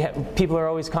people are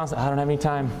always constant. I don't have any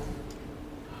time.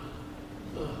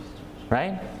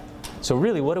 Right? So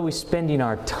really, what are we spending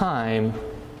our time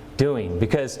doing?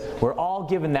 Because we're all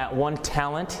given that one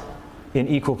talent in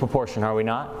equal proportion, are we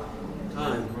not?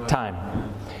 Time.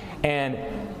 And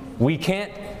we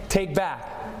can't take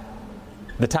back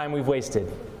the time we've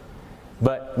wasted.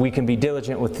 But we can be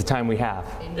diligent with the time we have.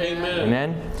 Amen.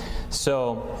 Amen?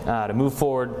 So, to move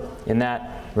forward in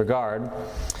that regard,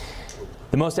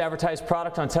 the most advertised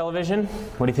product on television,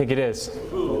 what do you think it is?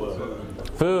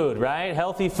 Food, right?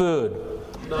 Healthy food.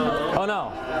 No. Oh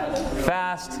no.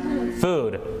 Fast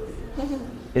food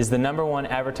is the number one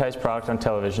advertised product on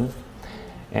television.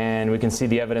 And we can see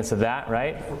the evidence of that,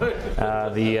 right?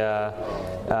 The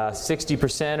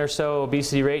 60% or so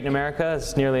obesity rate in America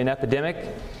is nearly an epidemic.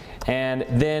 And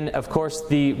then, of course,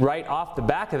 right off the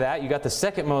back of that, you got the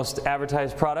second most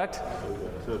advertised product.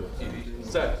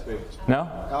 Sex. No?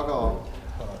 Alcohol.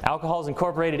 Alcohol is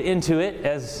incorporated into it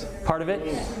as part of it.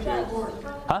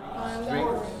 Huh?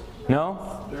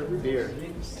 No? Beer.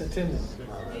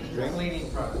 Cleaning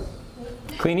products.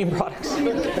 Cleaning products.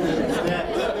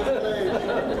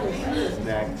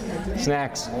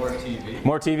 Snacks. More TV.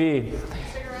 More TV.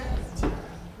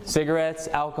 Cigarettes,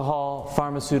 alcohol,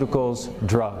 pharmaceuticals,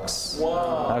 drugs.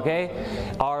 Wow.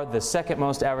 Okay, are the second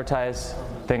most advertised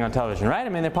thing on television, right? I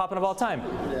mean, they're popping up all the time.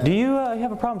 Do you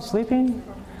have a problem sleeping?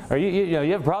 Or you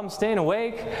have a problem staying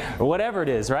awake? Or whatever it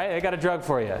is, right? They got a drug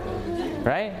for you,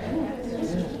 right?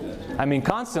 I mean,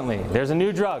 constantly. There's a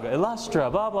new drug,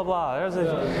 Illustra, blah blah blah.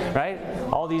 There's right?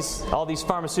 All these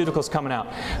pharmaceuticals coming out.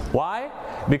 Why?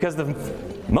 Because the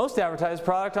most advertised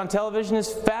product on television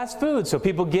is fast food, so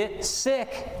people get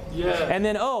sick. Yeah. And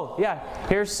then,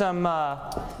 here's some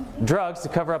drugs to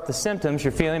cover up the symptoms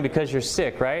you're feeling because you're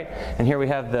sick, right? And here we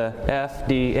have the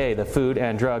FDA, the Food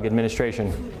and Drug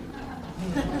Administration.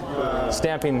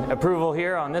 Stamping approval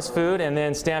here on this food and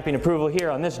then stamping approval here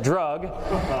on this drug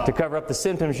to cover up the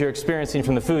symptoms you're experiencing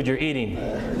from the food you're eating.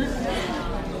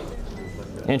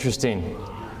 Interesting.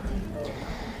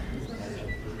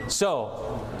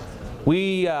 So,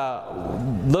 we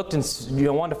looked and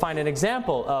wanted to find an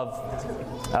example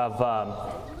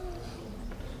of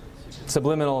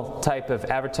subliminal type of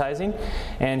advertising.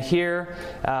 And here,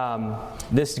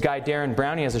 this guy Darren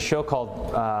Brown, he has a show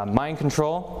called Mind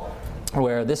Control,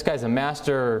 where this guy's a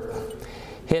master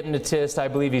hypnotist. I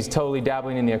believe he's totally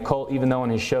dabbling in the occult, even though in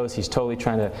his shows he's totally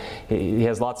trying to, he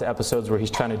has lots of episodes where he's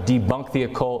trying to debunk the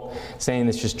occult, saying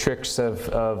it's just tricks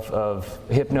of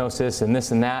hypnosis and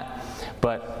this and that.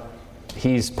 But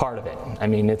he's part of it. I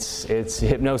mean, it's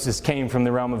hypnosis came from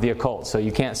the realm of the occult, so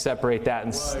you can't separate that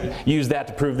and use that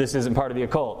to prove this isn't part of the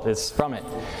occult. It's from it.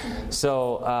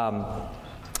 So,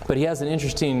 but he has an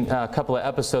interesting couple of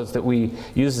episodes that we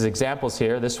use as examples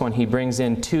here. This one, he brings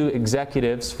in two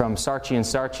executives from Saatchi &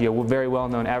 Saatchi, a very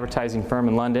well-known advertising firm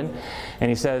in London. And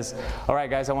he says, all right,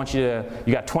 guys, I want you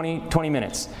got 20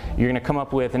 minutes. You're going to come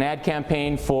up with an ad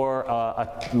campaign for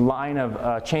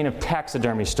a chain of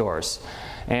taxidermy stores.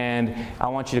 And I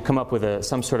want you to come up with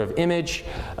some sort of image,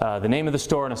 the name of the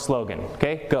store, and a slogan.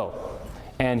 Okay, go.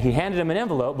 And he handed him an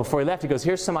envelope before he left. He goes,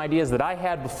 "Here's some ideas that I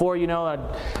had before.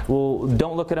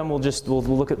 Don't look at them. We'll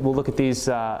look at these.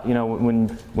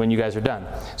 When you guys are done."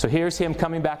 So here's him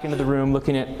coming back into the room,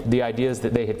 looking at the ideas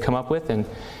that they had come up with, and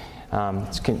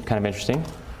it's kind of interesting.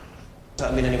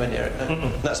 Hasn't been anywhere near it. No.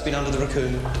 That's been under the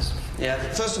raccoon. Yeah.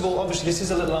 First of all, obviously, this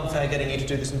is a little unfair getting you to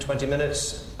do this in 20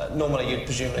 minutes. Normally, you'd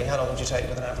presumably, how long would you take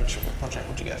with an average project?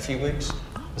 Would you get a few weeks?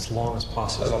 As long as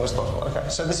possible. As long as possible. Okay.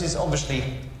 So this is obviously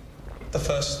the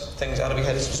first things out of your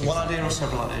head. Is just one idea or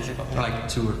several ideas you've got? Like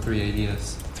 2 or 3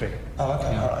 ideas. 3. Oh,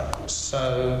 okay. Yeah. All right.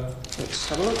 So let's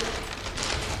have a look.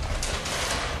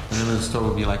 The name of the store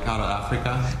would be like out of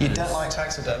Africa. You don't like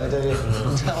taxidermy, do you?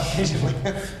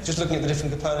 Just looking at the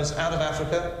different components. Out of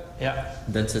Africa. Yeah.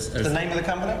 Then says The name of the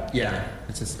company? Yeah.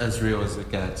 It's just as real as it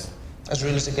gets. As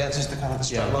real as it gets is the kind of the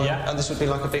strap line. Yeah. And this would be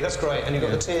like a big, that's great. And you've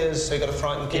got the tears, so you've got a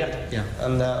frightened kid. Yeah.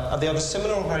 And are the others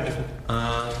similar or very different?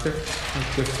 They're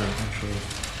different, actually.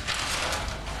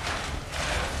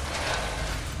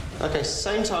 Okay,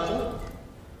 same title.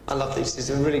 I love these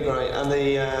are really great. And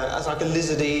as like a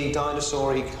lizardy,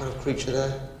 dinosaur-y kind of creature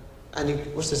there. And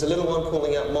what's this, a little one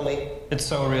calling out mummy? It's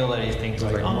so real that he thinks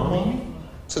like, oh, mommy.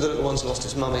 So the little one's lost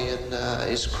his mummy and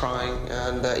is crying.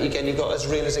 And again, you've got as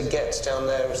real as it gets down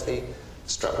there as the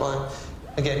strap line.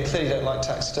 Again, clearly don't like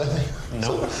taxidermy.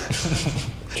 No.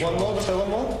 One more, was there one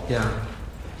more? Yeah.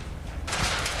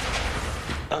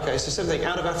 Okay, so same thing,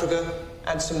 out of Africa,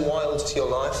 add some wild to your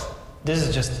life. This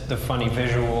is just the funny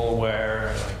visual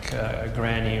where like a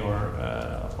granny or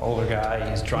older guy,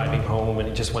 he's driving home and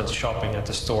he just went shopping at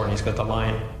the store and he's got the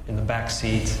lion in the back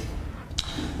seat.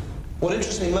 What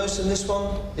interests me most in this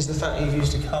one is the fact that you've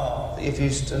used a car, that you've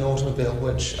used an automobile,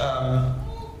 which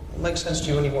makes sense to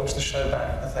you when you watch the show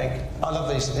back, I think. I love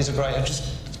these are great.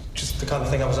 Just the kind of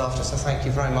thing I was after, so thank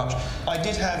you very much.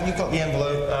 You've got the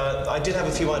envelope, I did have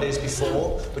a few ideas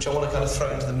before, which I want to kind of throw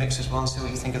into the mix as well and see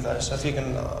what you think of those. So if you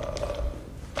can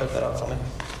open that up for me.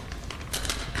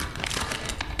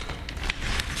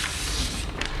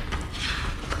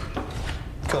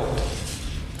 Cool.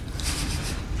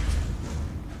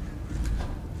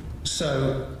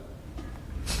 So...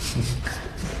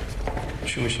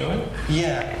 Should we show it?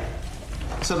 Yeah.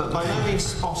 So look, by no means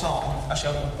spot on.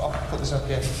 Actually, I'll put this up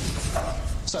here.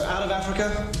 So out of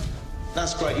Africa,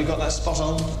 that's great. You've got that spot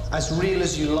on. As real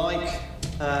as you like.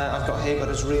 I've got here, but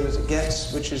as real as it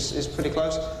gets, which is pretty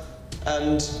close.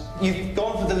 And you've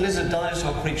gone for the lizard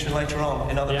dinosaur creature later on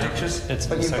in other pictures. It's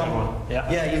the second one.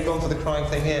 Yeah, you've gone for the crying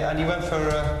thing here, and you went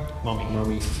for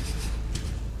Mummy.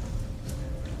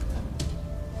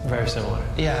 Very similar.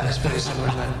 Yeah, it's pretty similar,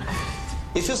 isn't it?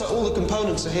 It feels like all the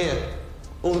components are here.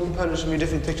 All the components from your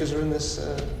different pictures are in this.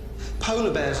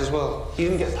 Polar bears as well. You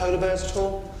didn't get polar bears at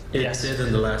all? It Yes. did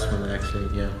in the last one,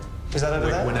 actually, yeah. Is that over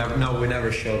there? We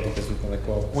never showed because we were like,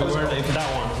 well... We weren't into that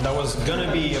one. That was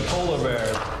gonna be a polar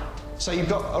bear. So you've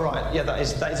got, all right, yeah, that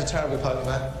is a terrible polar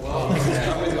bear.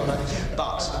 I'm with you on that.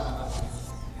 But,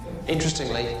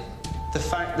 interestingly, the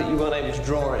fact that you weren't able to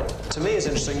draw it, to me is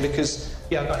interesting because,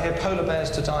 yeah, I've got here polar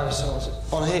bears to dinosaurs.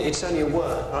 On here, it's only a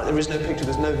word, right? There is no picture,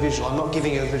 there's no visual. I'm not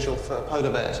giving you a visual for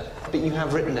polar bears, but you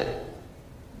have written it.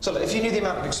 So if you knew the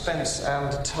amount of expense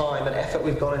and time and effort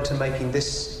we've gone into making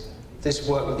this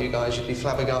work with you guys, you'd be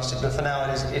flabbergasted. But for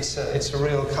now, it's a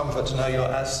real comfort to know you're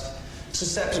as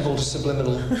susceptible to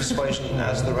subliminal persuasion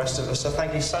as the rest of us. So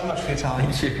thank you so much for your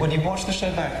time. When you watch the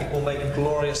show back, it will make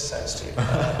glorious sense to you.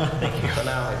 Thank you. For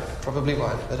now, it probably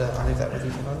won't, but I'll leave that with you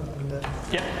for now. And,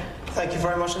 Yeah. thank you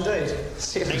very much indeed.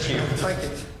 See you. Thank you. Thank you.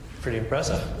 Pretty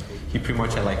impressive. He pretty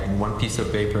much had like one piece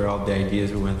of paper, all the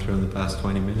ideas we went through in the past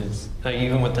 20 minutes.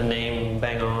 Even with the name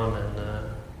bang on and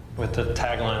with the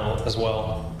tagline as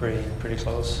well, pretty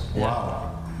close.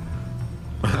 Wow.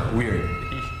 Weird.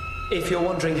 If you're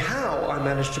wondering how I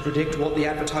managed to predict what the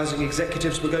advertising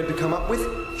executives were going to come up with,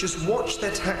 just watch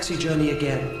their taxi journey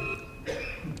again.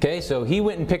 Okay, so he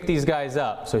went and picked these guys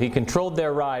up. So he controlled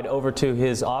their ride over to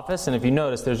his office, and if you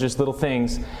notice, there's just little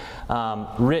things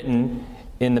written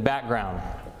in the background.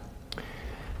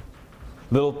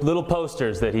 Little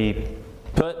posters that he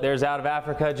put. There's out of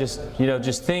Africa, just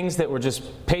things that were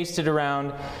just pasted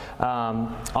around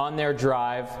on their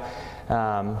drive.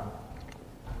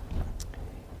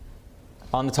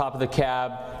 On the top of the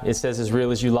cab, it says "as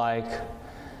real as you like,"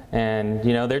 and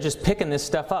they're just picking this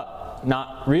stuff up,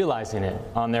 not realizing it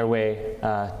on their way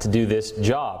to do this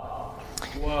job.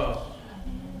 Whoa.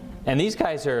 And these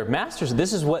guys are masters.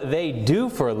 This is what they do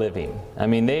for a living. I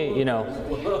mean, they,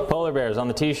 polar bears on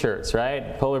the T-shirts,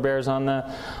 right? Polar bears on the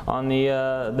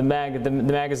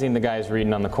magazine the guy's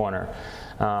reading on the corner.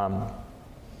 All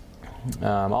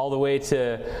the way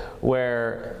to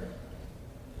where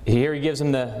here he gives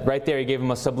him right there. He gave him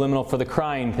a subliminal for the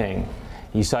crying thing.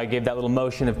 You saw he gave that little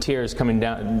motion of tears running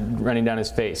down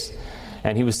his face,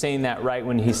 and he was saying that right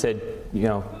when he said,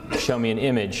 show me an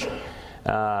image.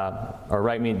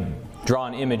 Or draw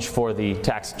an image for the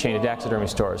chain of taxidermy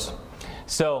stores.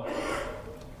 So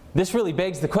this really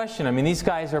begs the question. I mean, these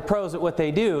guys are pros at what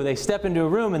they do. They step into a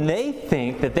room and they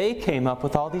think that they came up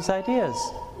with all these ideas.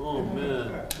 Oh,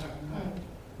 man.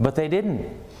 But they didn't.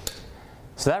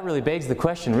 So that really begs the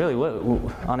question, really,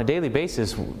 on a daily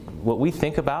basis, what we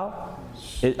think about,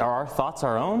 are our thoughts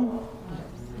our own?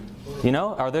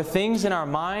 Are there things in our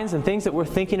minds and things that we're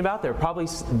thinking about that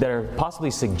are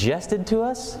possibly suggested to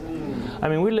us? I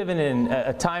mean, we're living in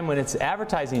a time when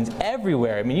advertising's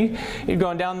everywhere. I mean, you're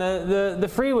going down the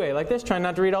freeway like this, trying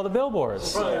not to read all the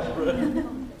billboards.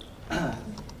 Right.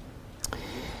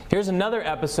 Here's another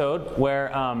episode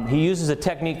where he uses a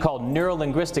technique called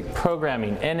neuro-linguistic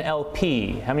programming,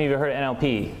 NLP. How many of you have heard of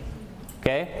NLP?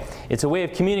 Okay? It's a way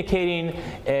of communicating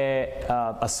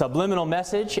a subliminal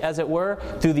message, as it were,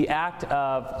 through the act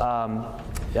of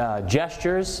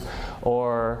gestures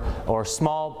or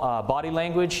small body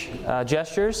language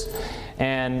gestures,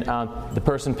 and the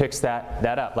person picks that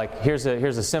up. Like here's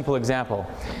a simple example.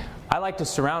 I like to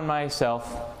surround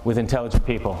myself with intelligent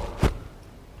people.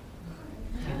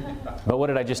 But what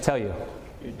did I just tell you?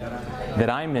 That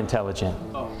I'm intelligent.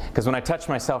 Because when I touched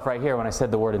myself right here when I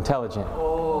said the word intelligent.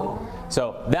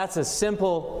 So that's a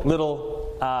simple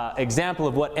little example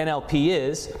of what NLP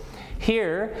is.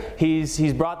 Here,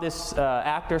 he's brought this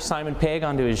actor, Simon Pegg,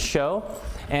 onto his show.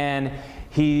 And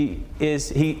he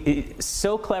is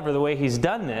so clever the way he's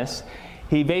done this.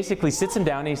 He basically sits him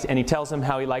down and he tells them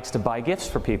how he likes to buy gifts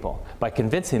for people by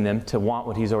convincing them to want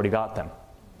what he's already got them.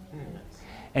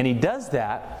 And he does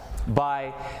that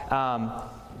by,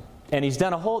 and he's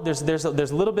done there's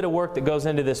a little bit of work that goes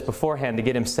into this beforehand to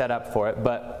get him set up for it,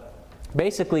 but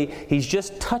basically he's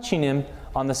just touching him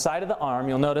on the side of the arm.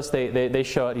 You'll notice they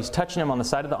show it. He's touching him on the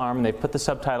side of the arm, and they put the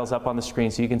subtitles up on the screen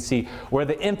so you can see where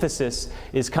the emphasis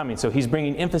is coming. So he's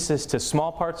bringing emphasis to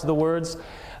small parts of the words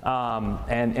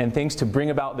and things to bring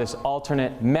about this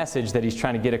alternate message that he's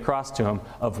trying to get across to him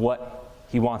of what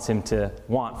he wants him to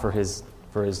want for his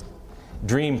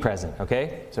dream present.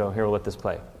 Okay? So here, we'll let this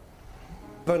play.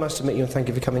 Very nice to meet you, and thank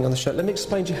you for coming on the show. Let me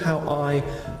explain to you how I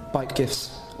buy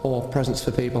gifts or presents for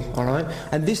people, all right?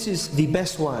 And this is the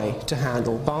best way to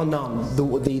handle, bar none,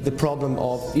 the problem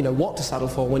of, what to settle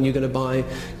for when you're going to buy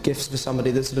gifts for somebody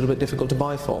that's a little bit difficult to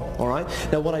buy for, all right?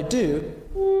 Now, what I do...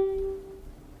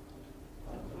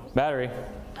 Battery.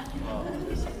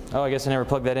 Oh, I guess I never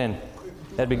plugged that in.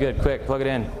 That'd be good. Quick, plug it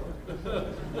in.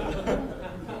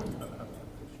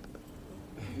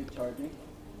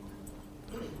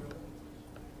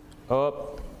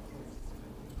 Oh.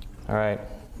 All right.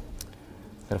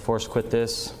 Got to force quit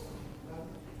this.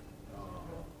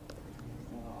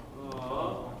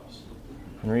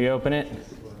 And reopen it.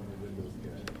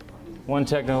 One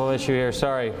technical issue here.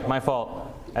 Sorry, my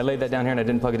fault. I laid that down here and I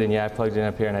didn't plug it in. Yeah, I plugged it in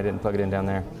up here and I didn't plug it in down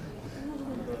there.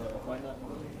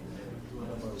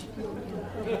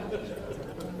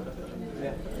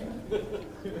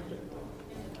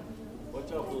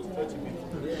 Watch out for those touching me.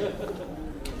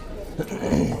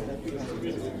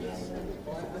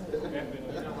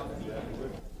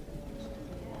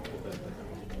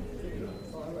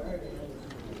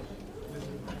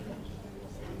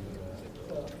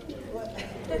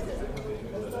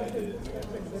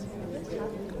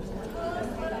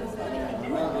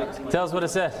 Tell us what it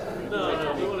says.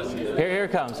 No, we want to see it. Here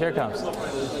it comes. Here it comes.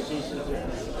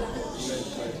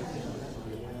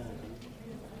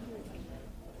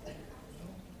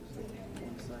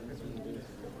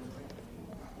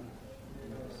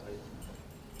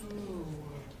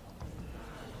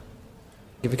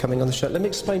 You for coming on the show. Let me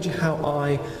explain to you how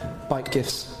I buy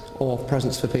gifts or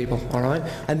presents for people, all right?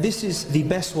 And this is the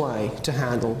best way to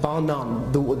handle, bar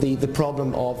none, the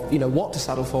problem of, what to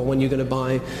settle for when you're going to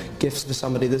buy gifts for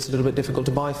somebody that's a little bit difficult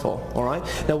to buy for, all right?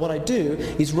 Now, what I do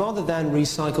is rather than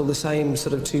recycle the same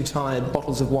sort of two tired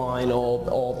bottles of wine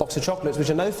or box of chocolates, which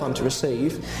are no fun to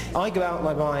receive, I go out and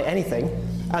I buy anything,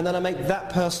 and then I make that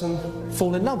person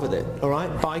fall in love with it, all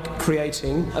right, by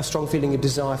creating a strong feeling of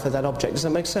desire for that object. Does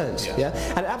that make sense? Yeah?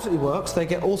 And it absolutely works. They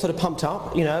get all sort of pumped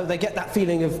up, they get that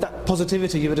feeling of that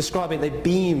positivity you were describing. They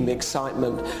beam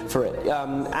excitement for it.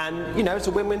 And, it's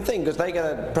a win-win thing, because they get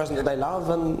a present that they love,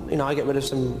 and, I get rid of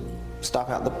some stuff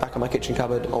out the back of my kitchen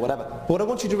cupboard or whatever. But what I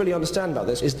want you to really understand about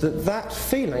this is that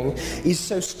feeling is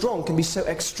so strong, can be so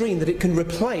extreme, that it can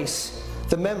replace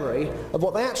the memory of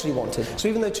what they actually wanted. So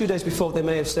even though 2 days before they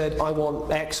may have said, I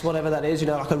want X, whatever that is,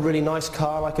 like a really nice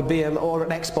car, like a BM or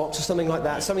an Xbox or something like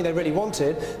that, something they really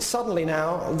wanted, suddenly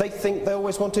now they think they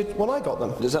always wanted what I got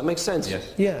them. Does that make sense?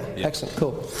 Yes. Yeah. Excellent,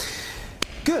 cool.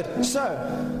 Good, so,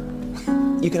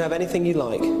 you can have anything you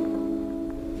like.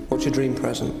 What's your dream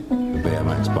present?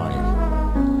 BMX bike.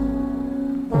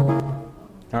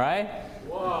 All right?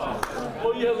 Wow.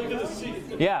 Oh yeah, look at the seat.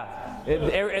 Yeah.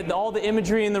 All the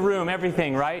imagery in the room,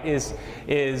 everything, right, is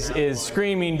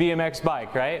screaming BMX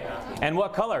bike, right? And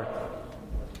what color?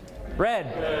 Red.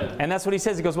 And that's what he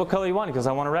says. He goes, what color do you want? He goes,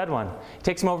 I want a red one. He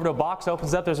takes him over to a box,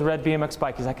 opens up, there's a red BMX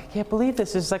bike. He's like, I can't believe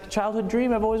this. This is like a childhood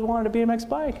dream. I've always wanted a BMX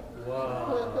bike.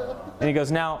 Wow. And he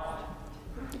goes, now,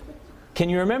 can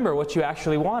you remember what you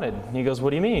actually wanted? And he goes,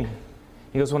 what do you mean?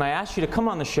 He goes, when I asked you to come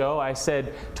on the show, I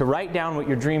said to write down what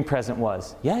your dream present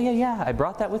was. Yeah. I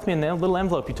brought that with me in the little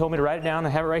envelope. You told me to write it down. I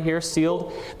have it right here,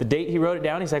 sealed. The date he wrote it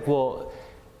down. He's like, well,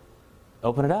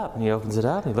 open it up. And he opens it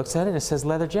up, and he looks at it, and it says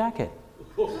leather jacket.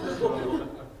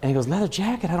 And he goes, leather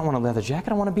jacket? I don't want a leather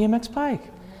jacket. I want a BMX bike.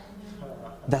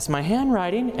 That's my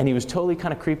handwriting. And he was totally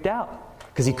kind of creeped out,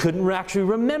 because he couldn't actually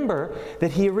remember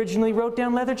that he originally wrote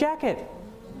down leather jacket.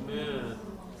 Man.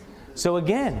 So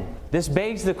again, this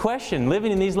begs the question,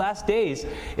 living in these last days,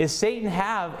 is Satan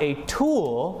have a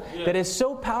tool that is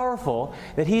so powerful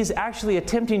that he's actually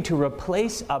attempting to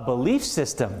replace a belief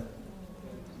system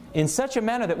in such a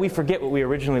manner that we forget what we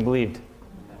originally believed?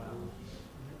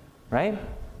 Right?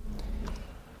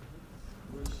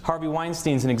 Harvey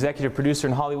Weinstein's an executive producer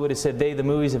in Hollywood, has said the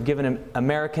movies have given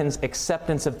Americans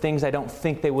acceptance of things I don't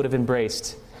think they would have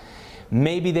embraced.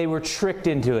 Maybe they were tricked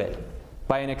into it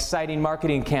by an exciting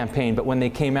marketing campaign, but when they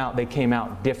came out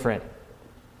different.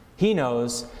 He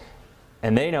knows,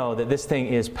 and they know, that this thing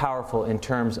is powerful in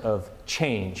terms of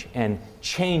change and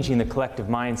changing the collective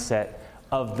mindset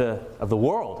of the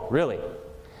world, really.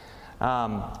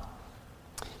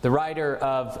 The writer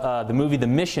of the movie The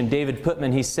Mission, David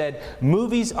Putman, he said,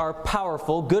 movies are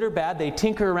powerful, good or bad. They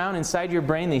tinker around inside your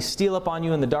brain. They steal up on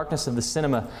you in the darkness of the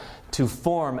cinema to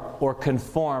form or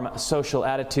conform social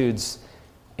attitudes.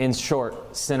 In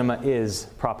short, cinema is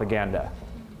propaganda.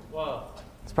 Wow.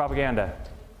 It's propaganda.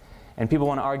 And people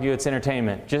want to argue it's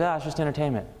entertainment. It's just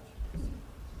entertainment.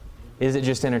 Is it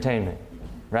just entertainment?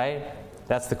 Right?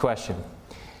 That's the question.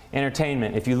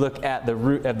 Entertainment. If you look at the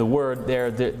root of the word,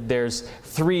 there's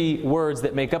three words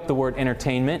that make up the word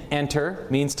entertainment. Enter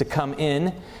means to come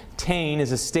in. Tain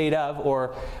is a state of,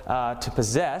 or to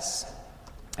possess.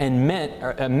 And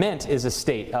ment is a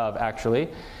state of, actually,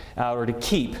 or to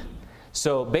keep.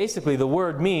 So basically the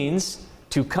word means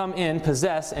to come in,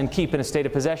 possess, and keep in a state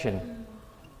of possession.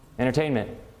 Entertainment.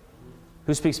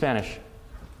 Who speaks Spanish?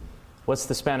 What's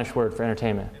the Spanish word for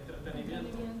entertainment?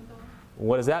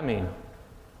 What does that mean?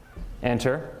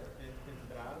 Enter.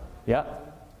 Yeah.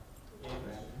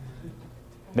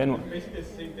 Then Basically the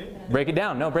same thing. break it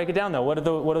down. No, break it down though. What do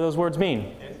those words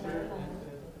mean?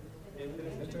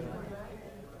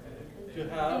 To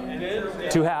have, and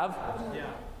then To have.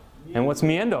 yeah. And what's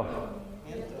miendo?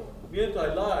 Miento,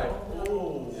 I lie.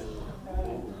 Oh.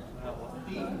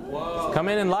 Wow. Come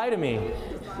in and lie to me.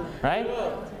 Right?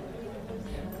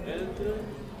 Enter,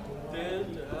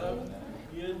 then to have,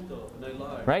 miento, and I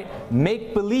lie. Right?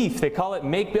 Make belief. They call it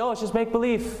make. Oh, it's just make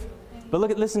believe. But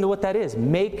listen to what that is.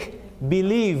 Make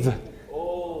believe.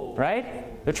 Oh.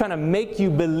 Right? They're trying to make you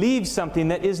believe something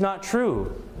that is not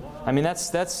true. I mean,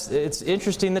 it's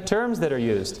interesting the terms that are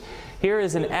used. Here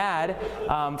is an ad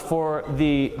for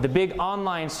the big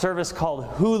online service called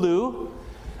Hulu.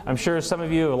 I'm sure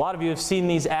a lot of you have seen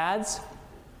these ads.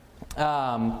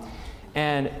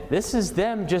 And this is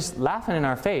them just laughing in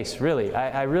our face, really.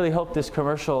 I really hope this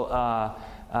commercial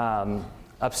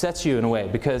upsets you in a way,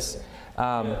 because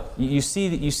you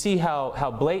see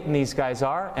how blatant these guys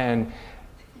are, and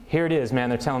here it is, man.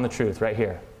 They're telling the truth right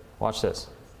here. Watch this.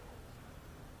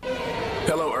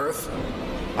 Hello, Earth.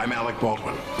 I'm Alec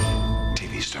Baldwin,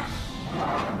 TV star.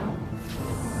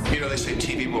 You know, they say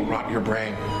TV will rot your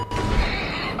brain.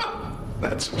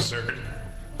 That's absurd.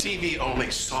 TV only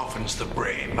softens the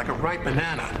brain, like a ripe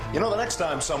banana. You know, the next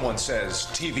time someone says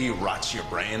TV rots your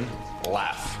brain,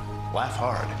 laugh. Laugh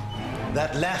hard.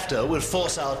 That laughter will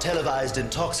force our televised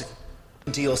intoxicant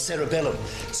into your cerebellum,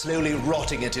 slowly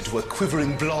rotting it into a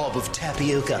quivering blob of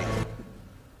tapioca.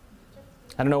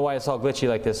 I don't know why it's all glitchy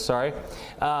like this, sorry.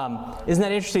 Isn't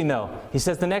that interesting, though? He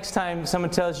says the next time someone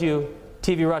tells you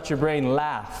TV rots your brain,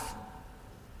 laugh.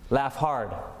 Laugh hard.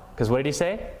 Because what did he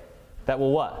say? That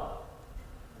will what?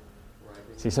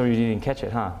 See, some of you didn't catch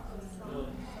it, huh?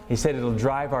 He said it'll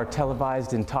drive our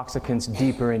televised intoxicants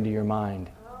deeper into your mind.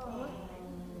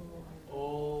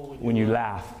 When you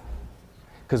laugh.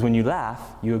 Because when you laugh,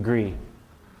 you agree.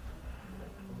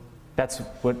 That's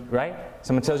what, right?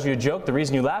 Someone tells you a joke, the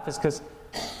reason you laugh is because,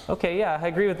 okay, yeah, I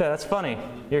agree with that, that's funny.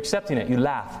 You're accepting it, you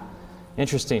laugh.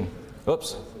 Interesting.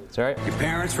 Oops, it's all right. Your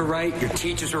parents were right, your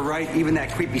teachers were right, even that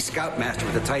creepy scoutmaster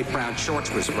with the tight brown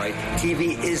shorts was right.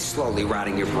 TV is slowly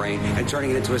rotting your brain and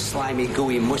turning it into a slimy,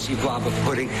 gooey, mushy blob of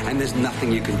pudding, and there's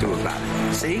nothing you can do about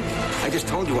it. See? I just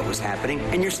told you what was happening,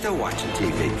 and you're still watching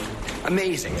TV.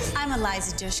 Amazing. I'm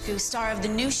Eliza Dushku, star of the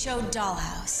new show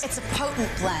Dollhouse. It's a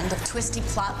potent blend of twisty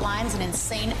plot lines and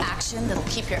insane action that'll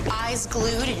keep your eyes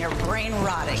glued and your brain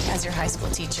rotting, as your high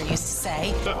school teacher used to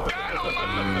say.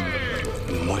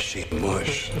 Mushy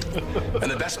mush. And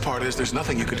the best part is there's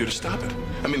nothing you can do to stop it.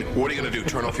 I mean, what are you going to do,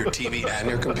 turn off your TV and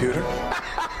your computer?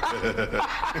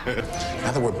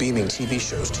 Now that we're beaming TV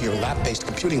shows to your lab-based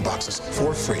computing boxes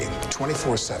for free,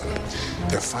 24/7,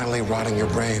 they're finally rotting your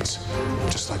brains,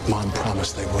 just like Mom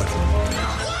promised they would.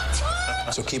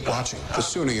 So keep watching. The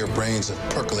sooner your brains have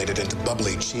percolated into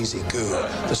bubbly, cheesy goo,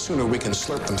 the sooner we can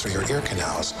slurp them through your ear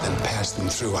canals and pass them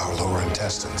through our lower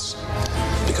intestines.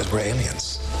 Because we're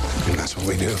aliens, and that's what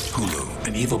we do. Hulu,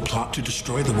 an evil plot to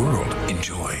destroy the world.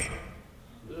 Enjoy.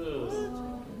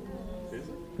 You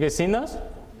guys seen those?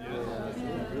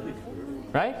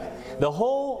 Right? The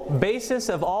whole basis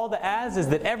of all the ads is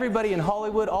that everybody in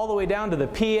Hollywood, all the way down to the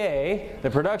PA, the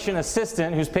production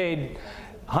assistant who's paid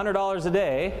 $100 a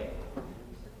day,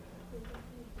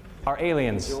 are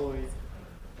aliens.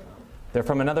 They're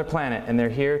from another planet, and they're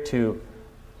here to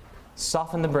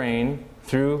soften the brain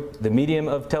through the medium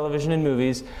of television and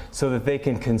movies so that they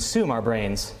can consume our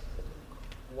brains.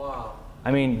 Wow.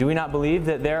 I mean, do we not believe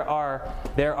that there are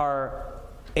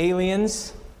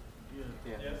aliens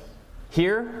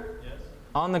here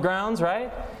on the grounds,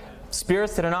 right?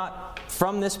 Spirits that are not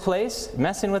from this place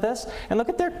messing with us. And look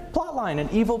at their plot line, an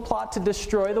evil plot to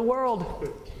destroy the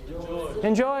world.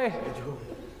 Enjoy.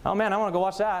 Oh man, I want to go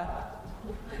watch that.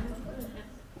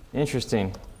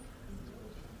 Interesting.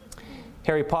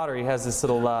 Harry Potter, he has this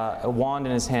little wand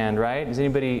in his hand, right? Does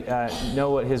anybody know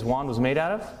what his wand was made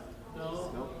out of?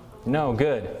 No,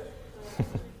 good.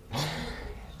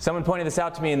 Someone pointed this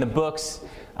out to me in the books.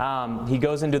 He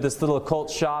goes into this little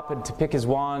occult shop to pick his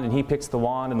wand, and he picks the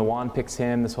wand, and the wand picks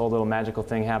him. This whole little magical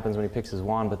thing happens when he picks his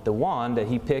wand. But the wand that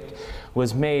he picked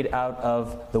was made out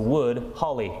of the wood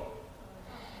holly.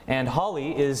 And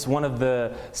holly is one of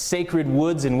the sacred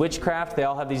woods in witchcraft. They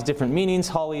all have these different meanings.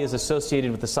 Holly is associated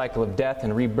with the cycle of death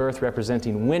and rebirth,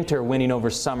 representing winter winning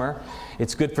over summer.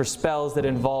 It's good for spells that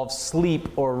involve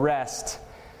sleep or rest.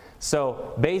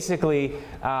 So basically,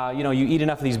 you eat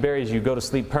enough of these berries, you go to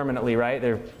sleep permanently, right?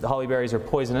 The holly berries are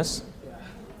poisonous.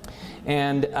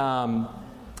 And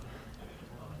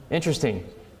interesting.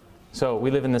 So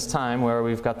we live in this time where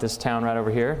we've got this town right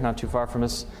over here, not too far from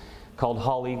us, called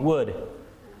Hollywood.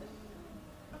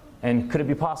 And could it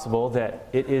be possible that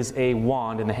it is a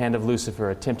wand in the hand of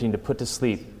Lucifer attempting to put to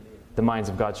sleep the minds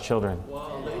of God's children?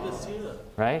 Wow, let us see that.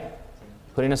 Right?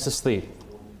 Putting us to sleep.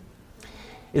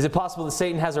 Is it possible that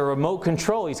Satan has a remote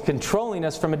control? He's controlling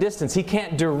us from a distance. He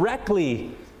can't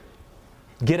directly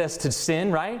get us to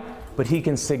sin, right? But he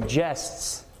can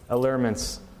suggest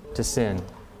allurements to sin.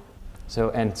 So,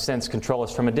 and since control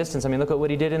us from a distance, I mean, look at what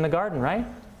he did in the garden, right?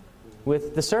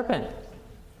 With the serpent.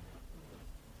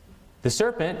 The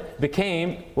serpent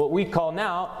became what we call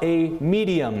now a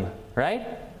medium,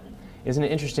 right? Isn't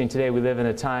it interesting today we live in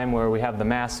a time where we have the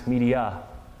mass media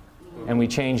and we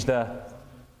change the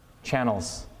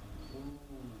channels.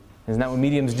 Isn't that what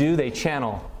mediums do? They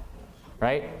channel,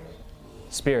 right?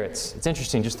 Spirits. It's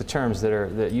interesting just the terms that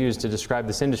are used to describe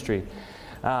this industry.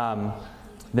 The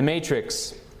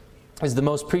Matrix is the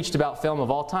most preached about film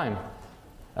of all time.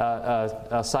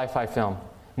 A sci-fi film.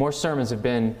 More sermons have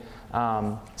been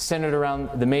centered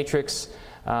around the Matrix.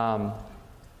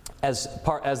 As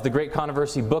the Great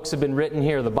Controversy, books have been written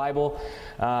here. The Bible,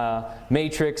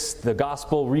 Matrix, the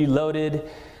Gospel Reloaded,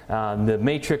 the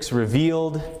Matrix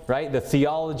Revealed, right? The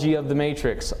theology of the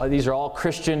Matrix. These are all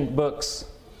Christian books.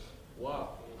 Wow.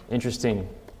 Interesting.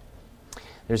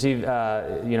 There's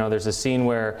there's a scene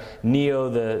where Neo,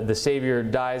 the Savior,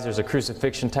 dies. There's a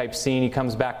crucifixion type scene. He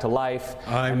comes back to life.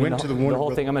 I went to the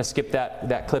whole thing. I'm going to skip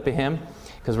that clip of him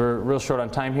because we're real short on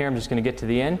time here. I'm just going to get to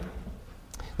the end.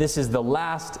 This is the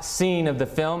last scene of the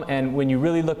film, and when you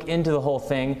really look into the whole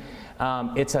thing,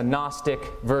 it's a Gnostic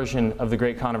version of the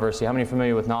Great Controversy. How many are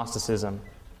familiar with Gnosticism?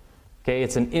 Okay,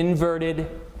 it's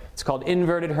called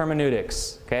inverted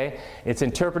hermeneutics. Okay, it's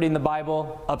interpreting the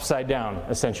Bible upside down,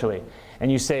 essentially.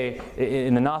 And you say,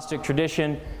 in the Gnostic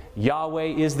tradition,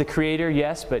 Yahweh is the creator,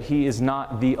 yes, but he is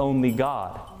not the only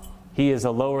God. He is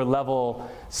a lower level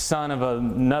son of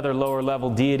another lower level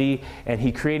deity, and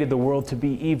he created the world to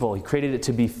be evil. He created it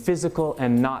to be physical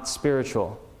and not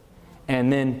spiritual.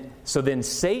 And then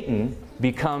Satan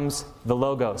becomes the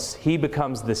Logos. He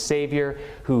becomes the Savior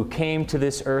who came to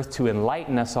this earth to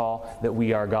enlighten us all that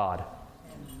we are God.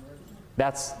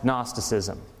 That's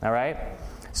Gnosticism, all right?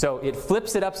 So it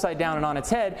flips it upside down and on its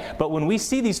head, but when we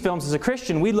see these films as a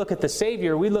Christian, we look at the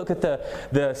Savior, we look at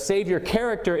the Savior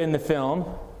character in the film,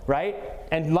 right?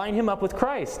 And line him up with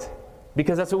Christ.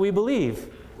 Because that's what we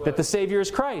believe. That the Savior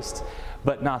is Christ.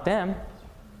 But not them.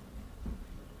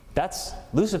 That's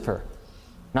Lucifer.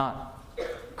 Not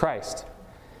Christ.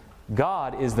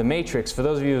 God is the Matrix. For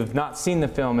those of you who have not seen the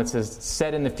film, it's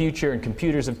set in the future and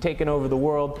computers have taken over the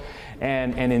world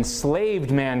and enslaved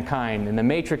mankind. And the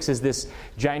Matrix is this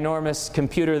ginormous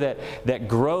computer that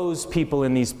grows people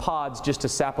in these pods just to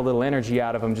sap a little energy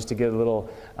out of them, just to get a little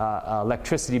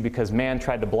electricity, because man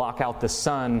tried to block out the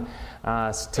sun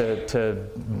to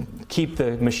keep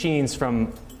the machines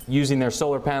from using their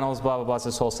solar panels, blah, blah, blah. It's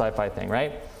this whole sci-fi thing,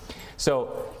 right?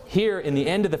 So here, in the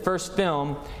end of the first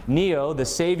film, Neo, the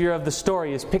savior of the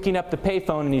story, is picking up the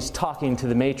payphone and he's talking to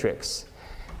the Matrix.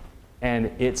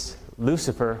 And it's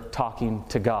Lucifer talking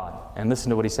to God. And listen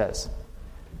to what he says.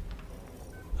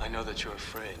 I know that you're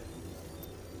afraid.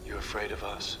 You're afraid of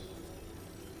us.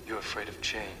 You're afraid of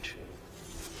change.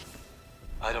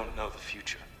 I don't know the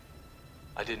future.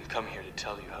 I didn't come here to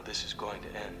tell you how this is going to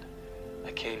end.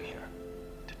 I came here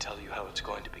to tell you how it's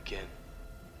going to begin.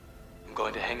 I'm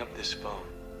going to hang up this phone.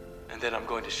 And then I'm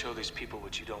going to show these people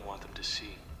what you don't want them to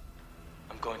see.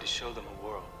 I'm going to show them a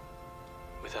world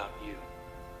without you.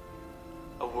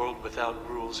 A world without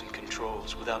rules and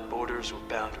controls, without borders or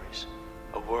boundaries.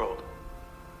 A world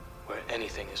where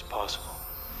anything is possible.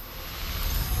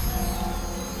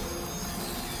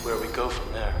 Where we go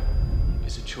from there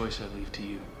is a choice I leave to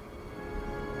you.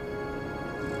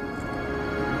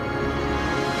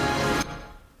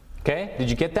 Okay, did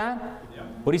you get that? Yeah.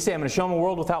 What do you say? I'm going to show them a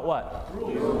world without what?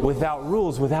 Rules. Without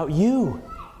rules, without you.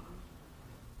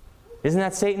 Isn't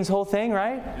that Satan's whole thing,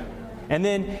 right? Yeah. And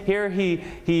then here he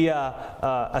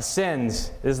ascends.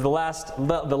 This is the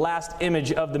last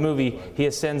image of the movie. He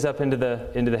ascends up into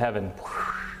the heaven,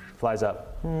 flies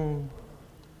up.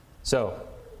 So,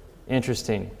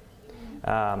 interesting.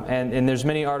 And there's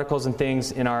many articles and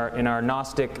things in our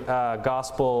Gnostic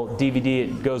Gospel DVD.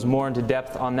 It goes more into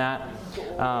depth on that.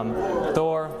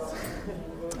 Thor,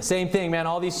 same thing, man.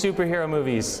 All these superhero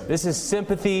movies. This is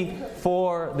sympathy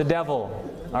for the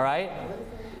devil. All right?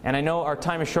 And I know our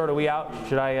time is short. Are we out?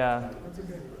 Should I?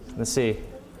 Let's see.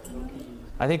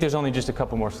 I think there's only just a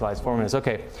couple more slides. 4 minutes.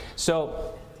 Okay.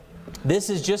 So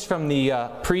this is just from the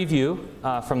preview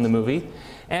from the movie.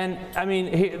 And, I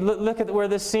mean, look at where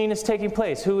this scene is taking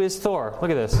place. Who is Thor? Look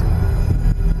at this.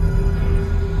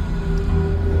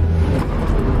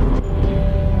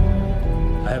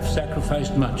 I have sacrificed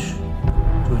sacrificed much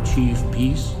to achieve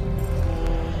peace.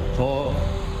 For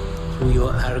through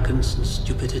your arrogance and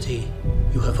stupidity,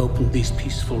 you have opened these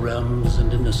peaceful realms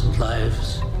and innocent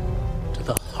lives to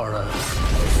the horror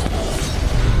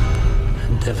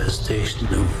and devastation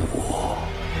of war.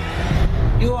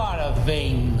 You are a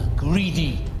vain,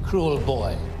 greedy, cruel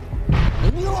boy.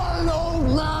 And you are an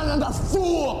old man and a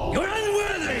fool! You're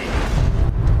unworthy!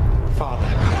 Father.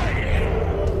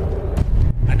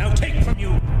 And now take from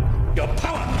you your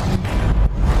power!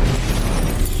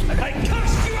 And I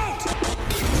cast you out!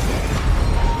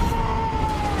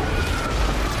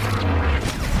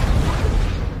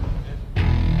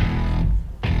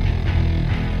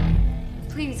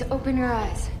 Please open your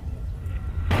eyes.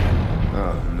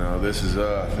 Oh no, this is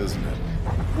Earth, isn't it?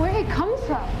 Where'd he come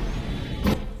from?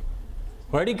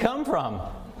 Where'd he come from?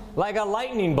 Like a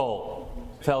lightning bolt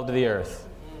fell to the earth.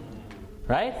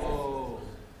 Right?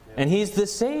 And he's the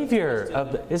savior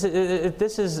of this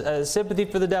is sympathy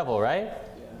for the devil, right?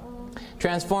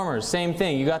 Transformers, same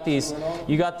thing. You got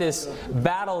this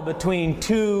battle between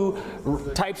two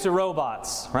types of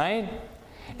robots, right?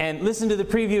 And listen to the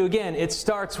preview again. It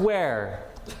starts where?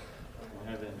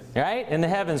 Right? In the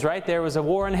heavens, right? There was a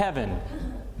war in heaven.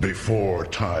 Before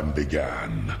time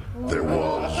began, there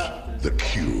was the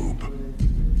cube.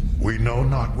 We know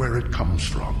not where it comes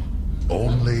from,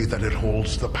 only that it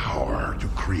holds the power to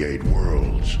create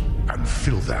worlds and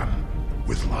fill them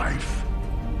with life.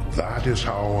 That is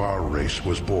how our race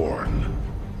was born.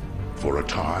 For a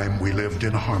time we lived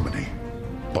in harmony,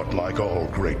 but like all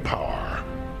great power,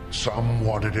 some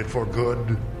wanted it for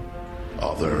good,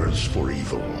 others for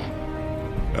evil.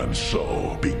 And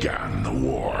so began the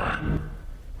war.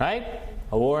 Right?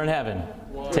 A war in heaven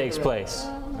takes place.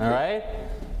 All right?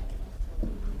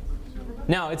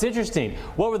 Now, it's interesting.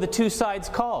 What were the two sides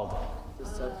called?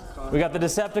 We got the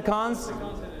Decepticons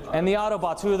and the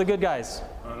Autobots. Who are the good guys?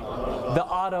 The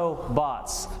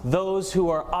Autobots. Those who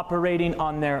are operating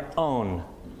on their own.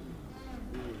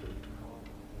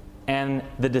 And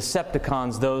the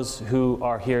Decepticons, those who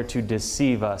are here to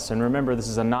deceive us. And remember, this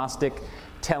is a Gnostic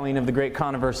telling of the great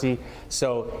controversy.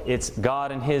 So it's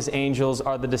God and his angels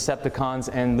are the Decepticons,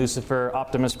 and Lucifer,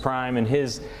 Optimus Prime, and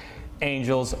his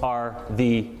angels are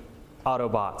the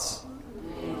Autobots.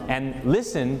 And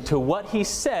listen to what he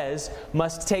says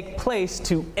must take place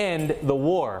to end the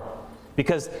war.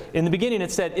 Because in the beginning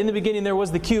it said, in the beginning there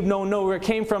was the cube, no one knew where it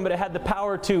came from, but it had the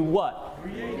power to what?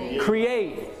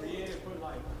 Create.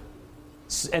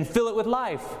 And fill it with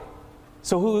life.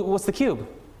 So what's the cube?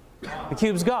 The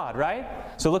cube's God, right?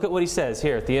 So look at what he says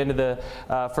here at the end of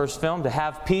the first film. To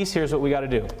have peace, here's what we got to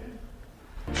do.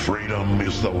 Freedom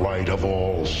is the right of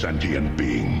all sentient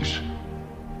beings.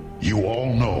 You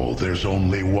all know there's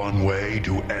only one way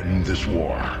to end this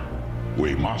war.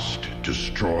 We must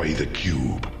destroy the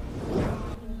cube.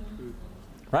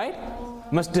 Right?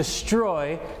 Must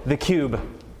destroy the cube.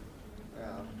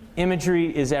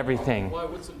 Imagery is everything. Why?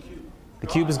 What's a cube? The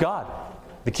cube is God.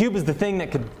 The cube is the thing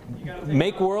that could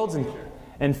make worlds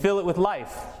and fill it with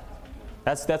life.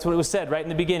 That's what it was said right in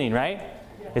the beginning, right?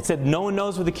 It said no one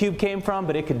knows where the cube came from,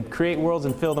 but it could create worlds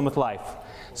and fill them with life.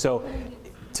 So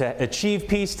to achieve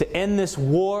peace, to end this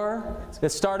war that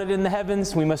started in the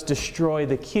heavens, we must destroy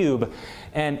the cube.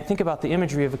 And think about the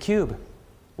imagery of a cube.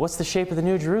 What's the shape of the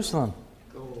New Jerusalem?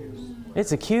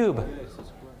 It's a cube.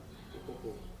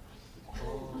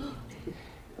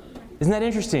 Isn't that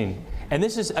interesting? And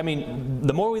this is, I mean,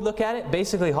 the more we look at it,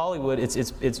 basically Hollywood,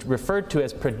 it's referred to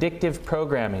as predictive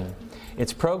programming.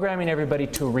 It's programming everybody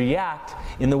to react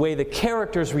in the way the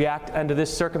characters react under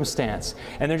this circumstance.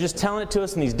 And they're just telling it to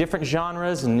us in these different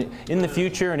genres and in the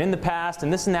future and in the past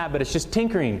and this and that, but it's just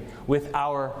tinkering with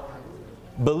our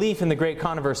belief in the great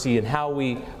controversy and how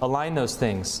we align those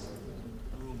things.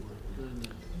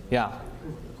 Yeah.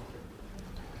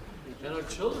 And our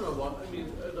children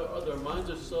are, their minds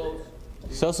are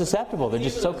so susceptible. They're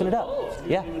just soaking it up.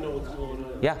 Yeah. Even know what's going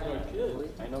on. Yeah.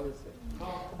 I know this.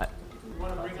 You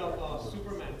want to bring up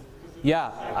Superman?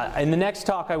 Yeah. In the next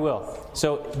talk, I will.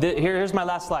 So here's my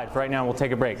last slide for right now. We'll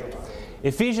take a break.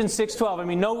 Ephesians 6:12. I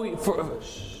mean,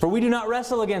 for we do not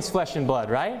wrestle against flesh and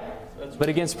blood, right? But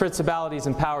against principalities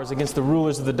and powers, against the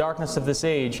rulers of the darkness of this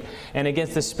age, and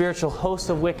against the spiritual hosts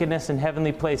of wickedness in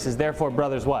heavenly places. Therefore,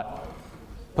 brothers, what?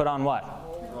 Put on what?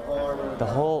 The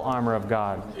whole armor of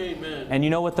God. Amen. And you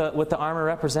know what the armor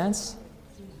represents?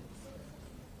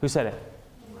 Who said it?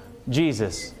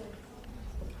 Jesus.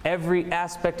 Every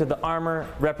aspect of the armor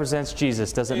represents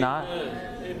Jesus, does it not?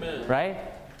 Amen. Right?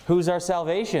 Who's our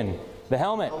salvation? The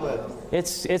helmet.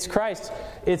 It's Christ.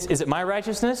 Is it my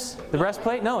righteousness? The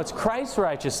breastplate? No, it's Christ's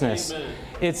righteousness. Amen.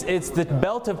 It's the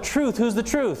belt of truth. Who's the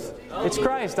truth? It's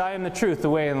Christ. I am the truth, the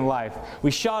way, and the life.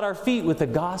 We shod our feet with the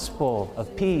gospel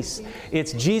of peace.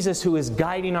 It's Jesus who is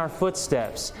guiding our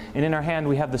footsteps. And in our hand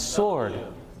we have the sword,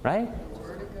 right?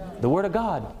 The Word of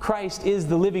God. Christ is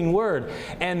the living Word.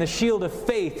 And the shield of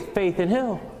faith, faith in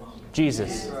who?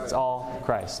 Jesus. It's all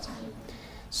Christ.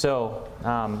 So,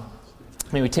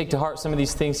 may we take to heart some of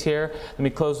these things here. Let me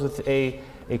close with a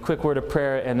quick word of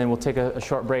prayer, and then we'll take a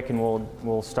short break, and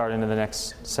we'll start into the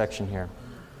next section here.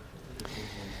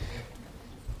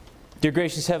 Dear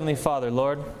gracious Heavenly Father,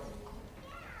 Lord,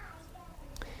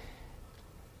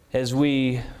 as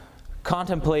we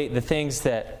contemplate the things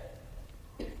that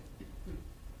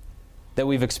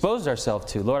we've exposed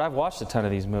ourselves to, Lord, I've watched a ton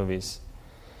of these movies,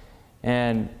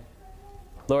 and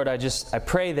Lord, I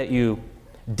pray that you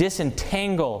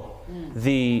disentangle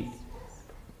the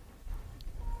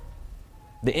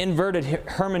inverted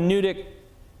hermeneutic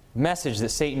message that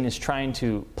Satan is trying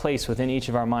to place within each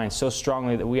of our minds so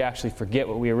strongly that we actually forget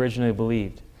what we originally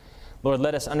believed. Lord,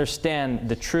 let us understand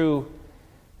the true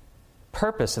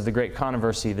purpose of the great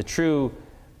controversy, the true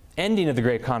ending of the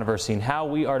great controversy, and how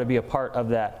we are to be a part of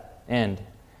that end.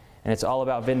 And it's all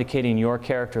about vindicating your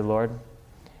character, Lord.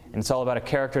 And it's all about a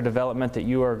character development that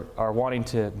you are wanting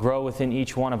to grow within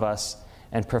each one of us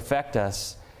and perfect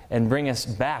us and bring us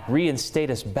back, reinstate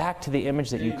us back to the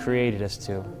image that you created us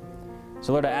to.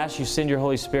 So Lord, I ask you, send your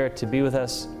Holy Spirit to be with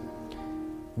us,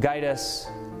 guide us.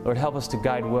 Lord, help us to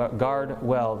guard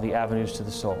well the avenues to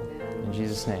the soul. In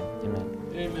Jesus' name, amen.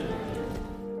 Amen.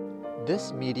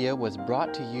 This media was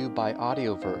brought to you by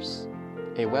Audioverse,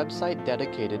 a website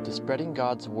dedicated to spreading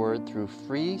God's Word through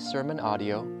free sermon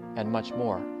audio and much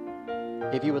more.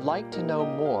 If you would like to know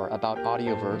more about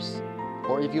Audioverse,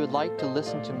 or if you would like to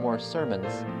listen to more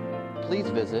sermons, please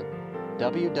visit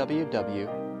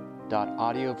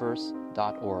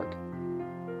www.audioverse.org.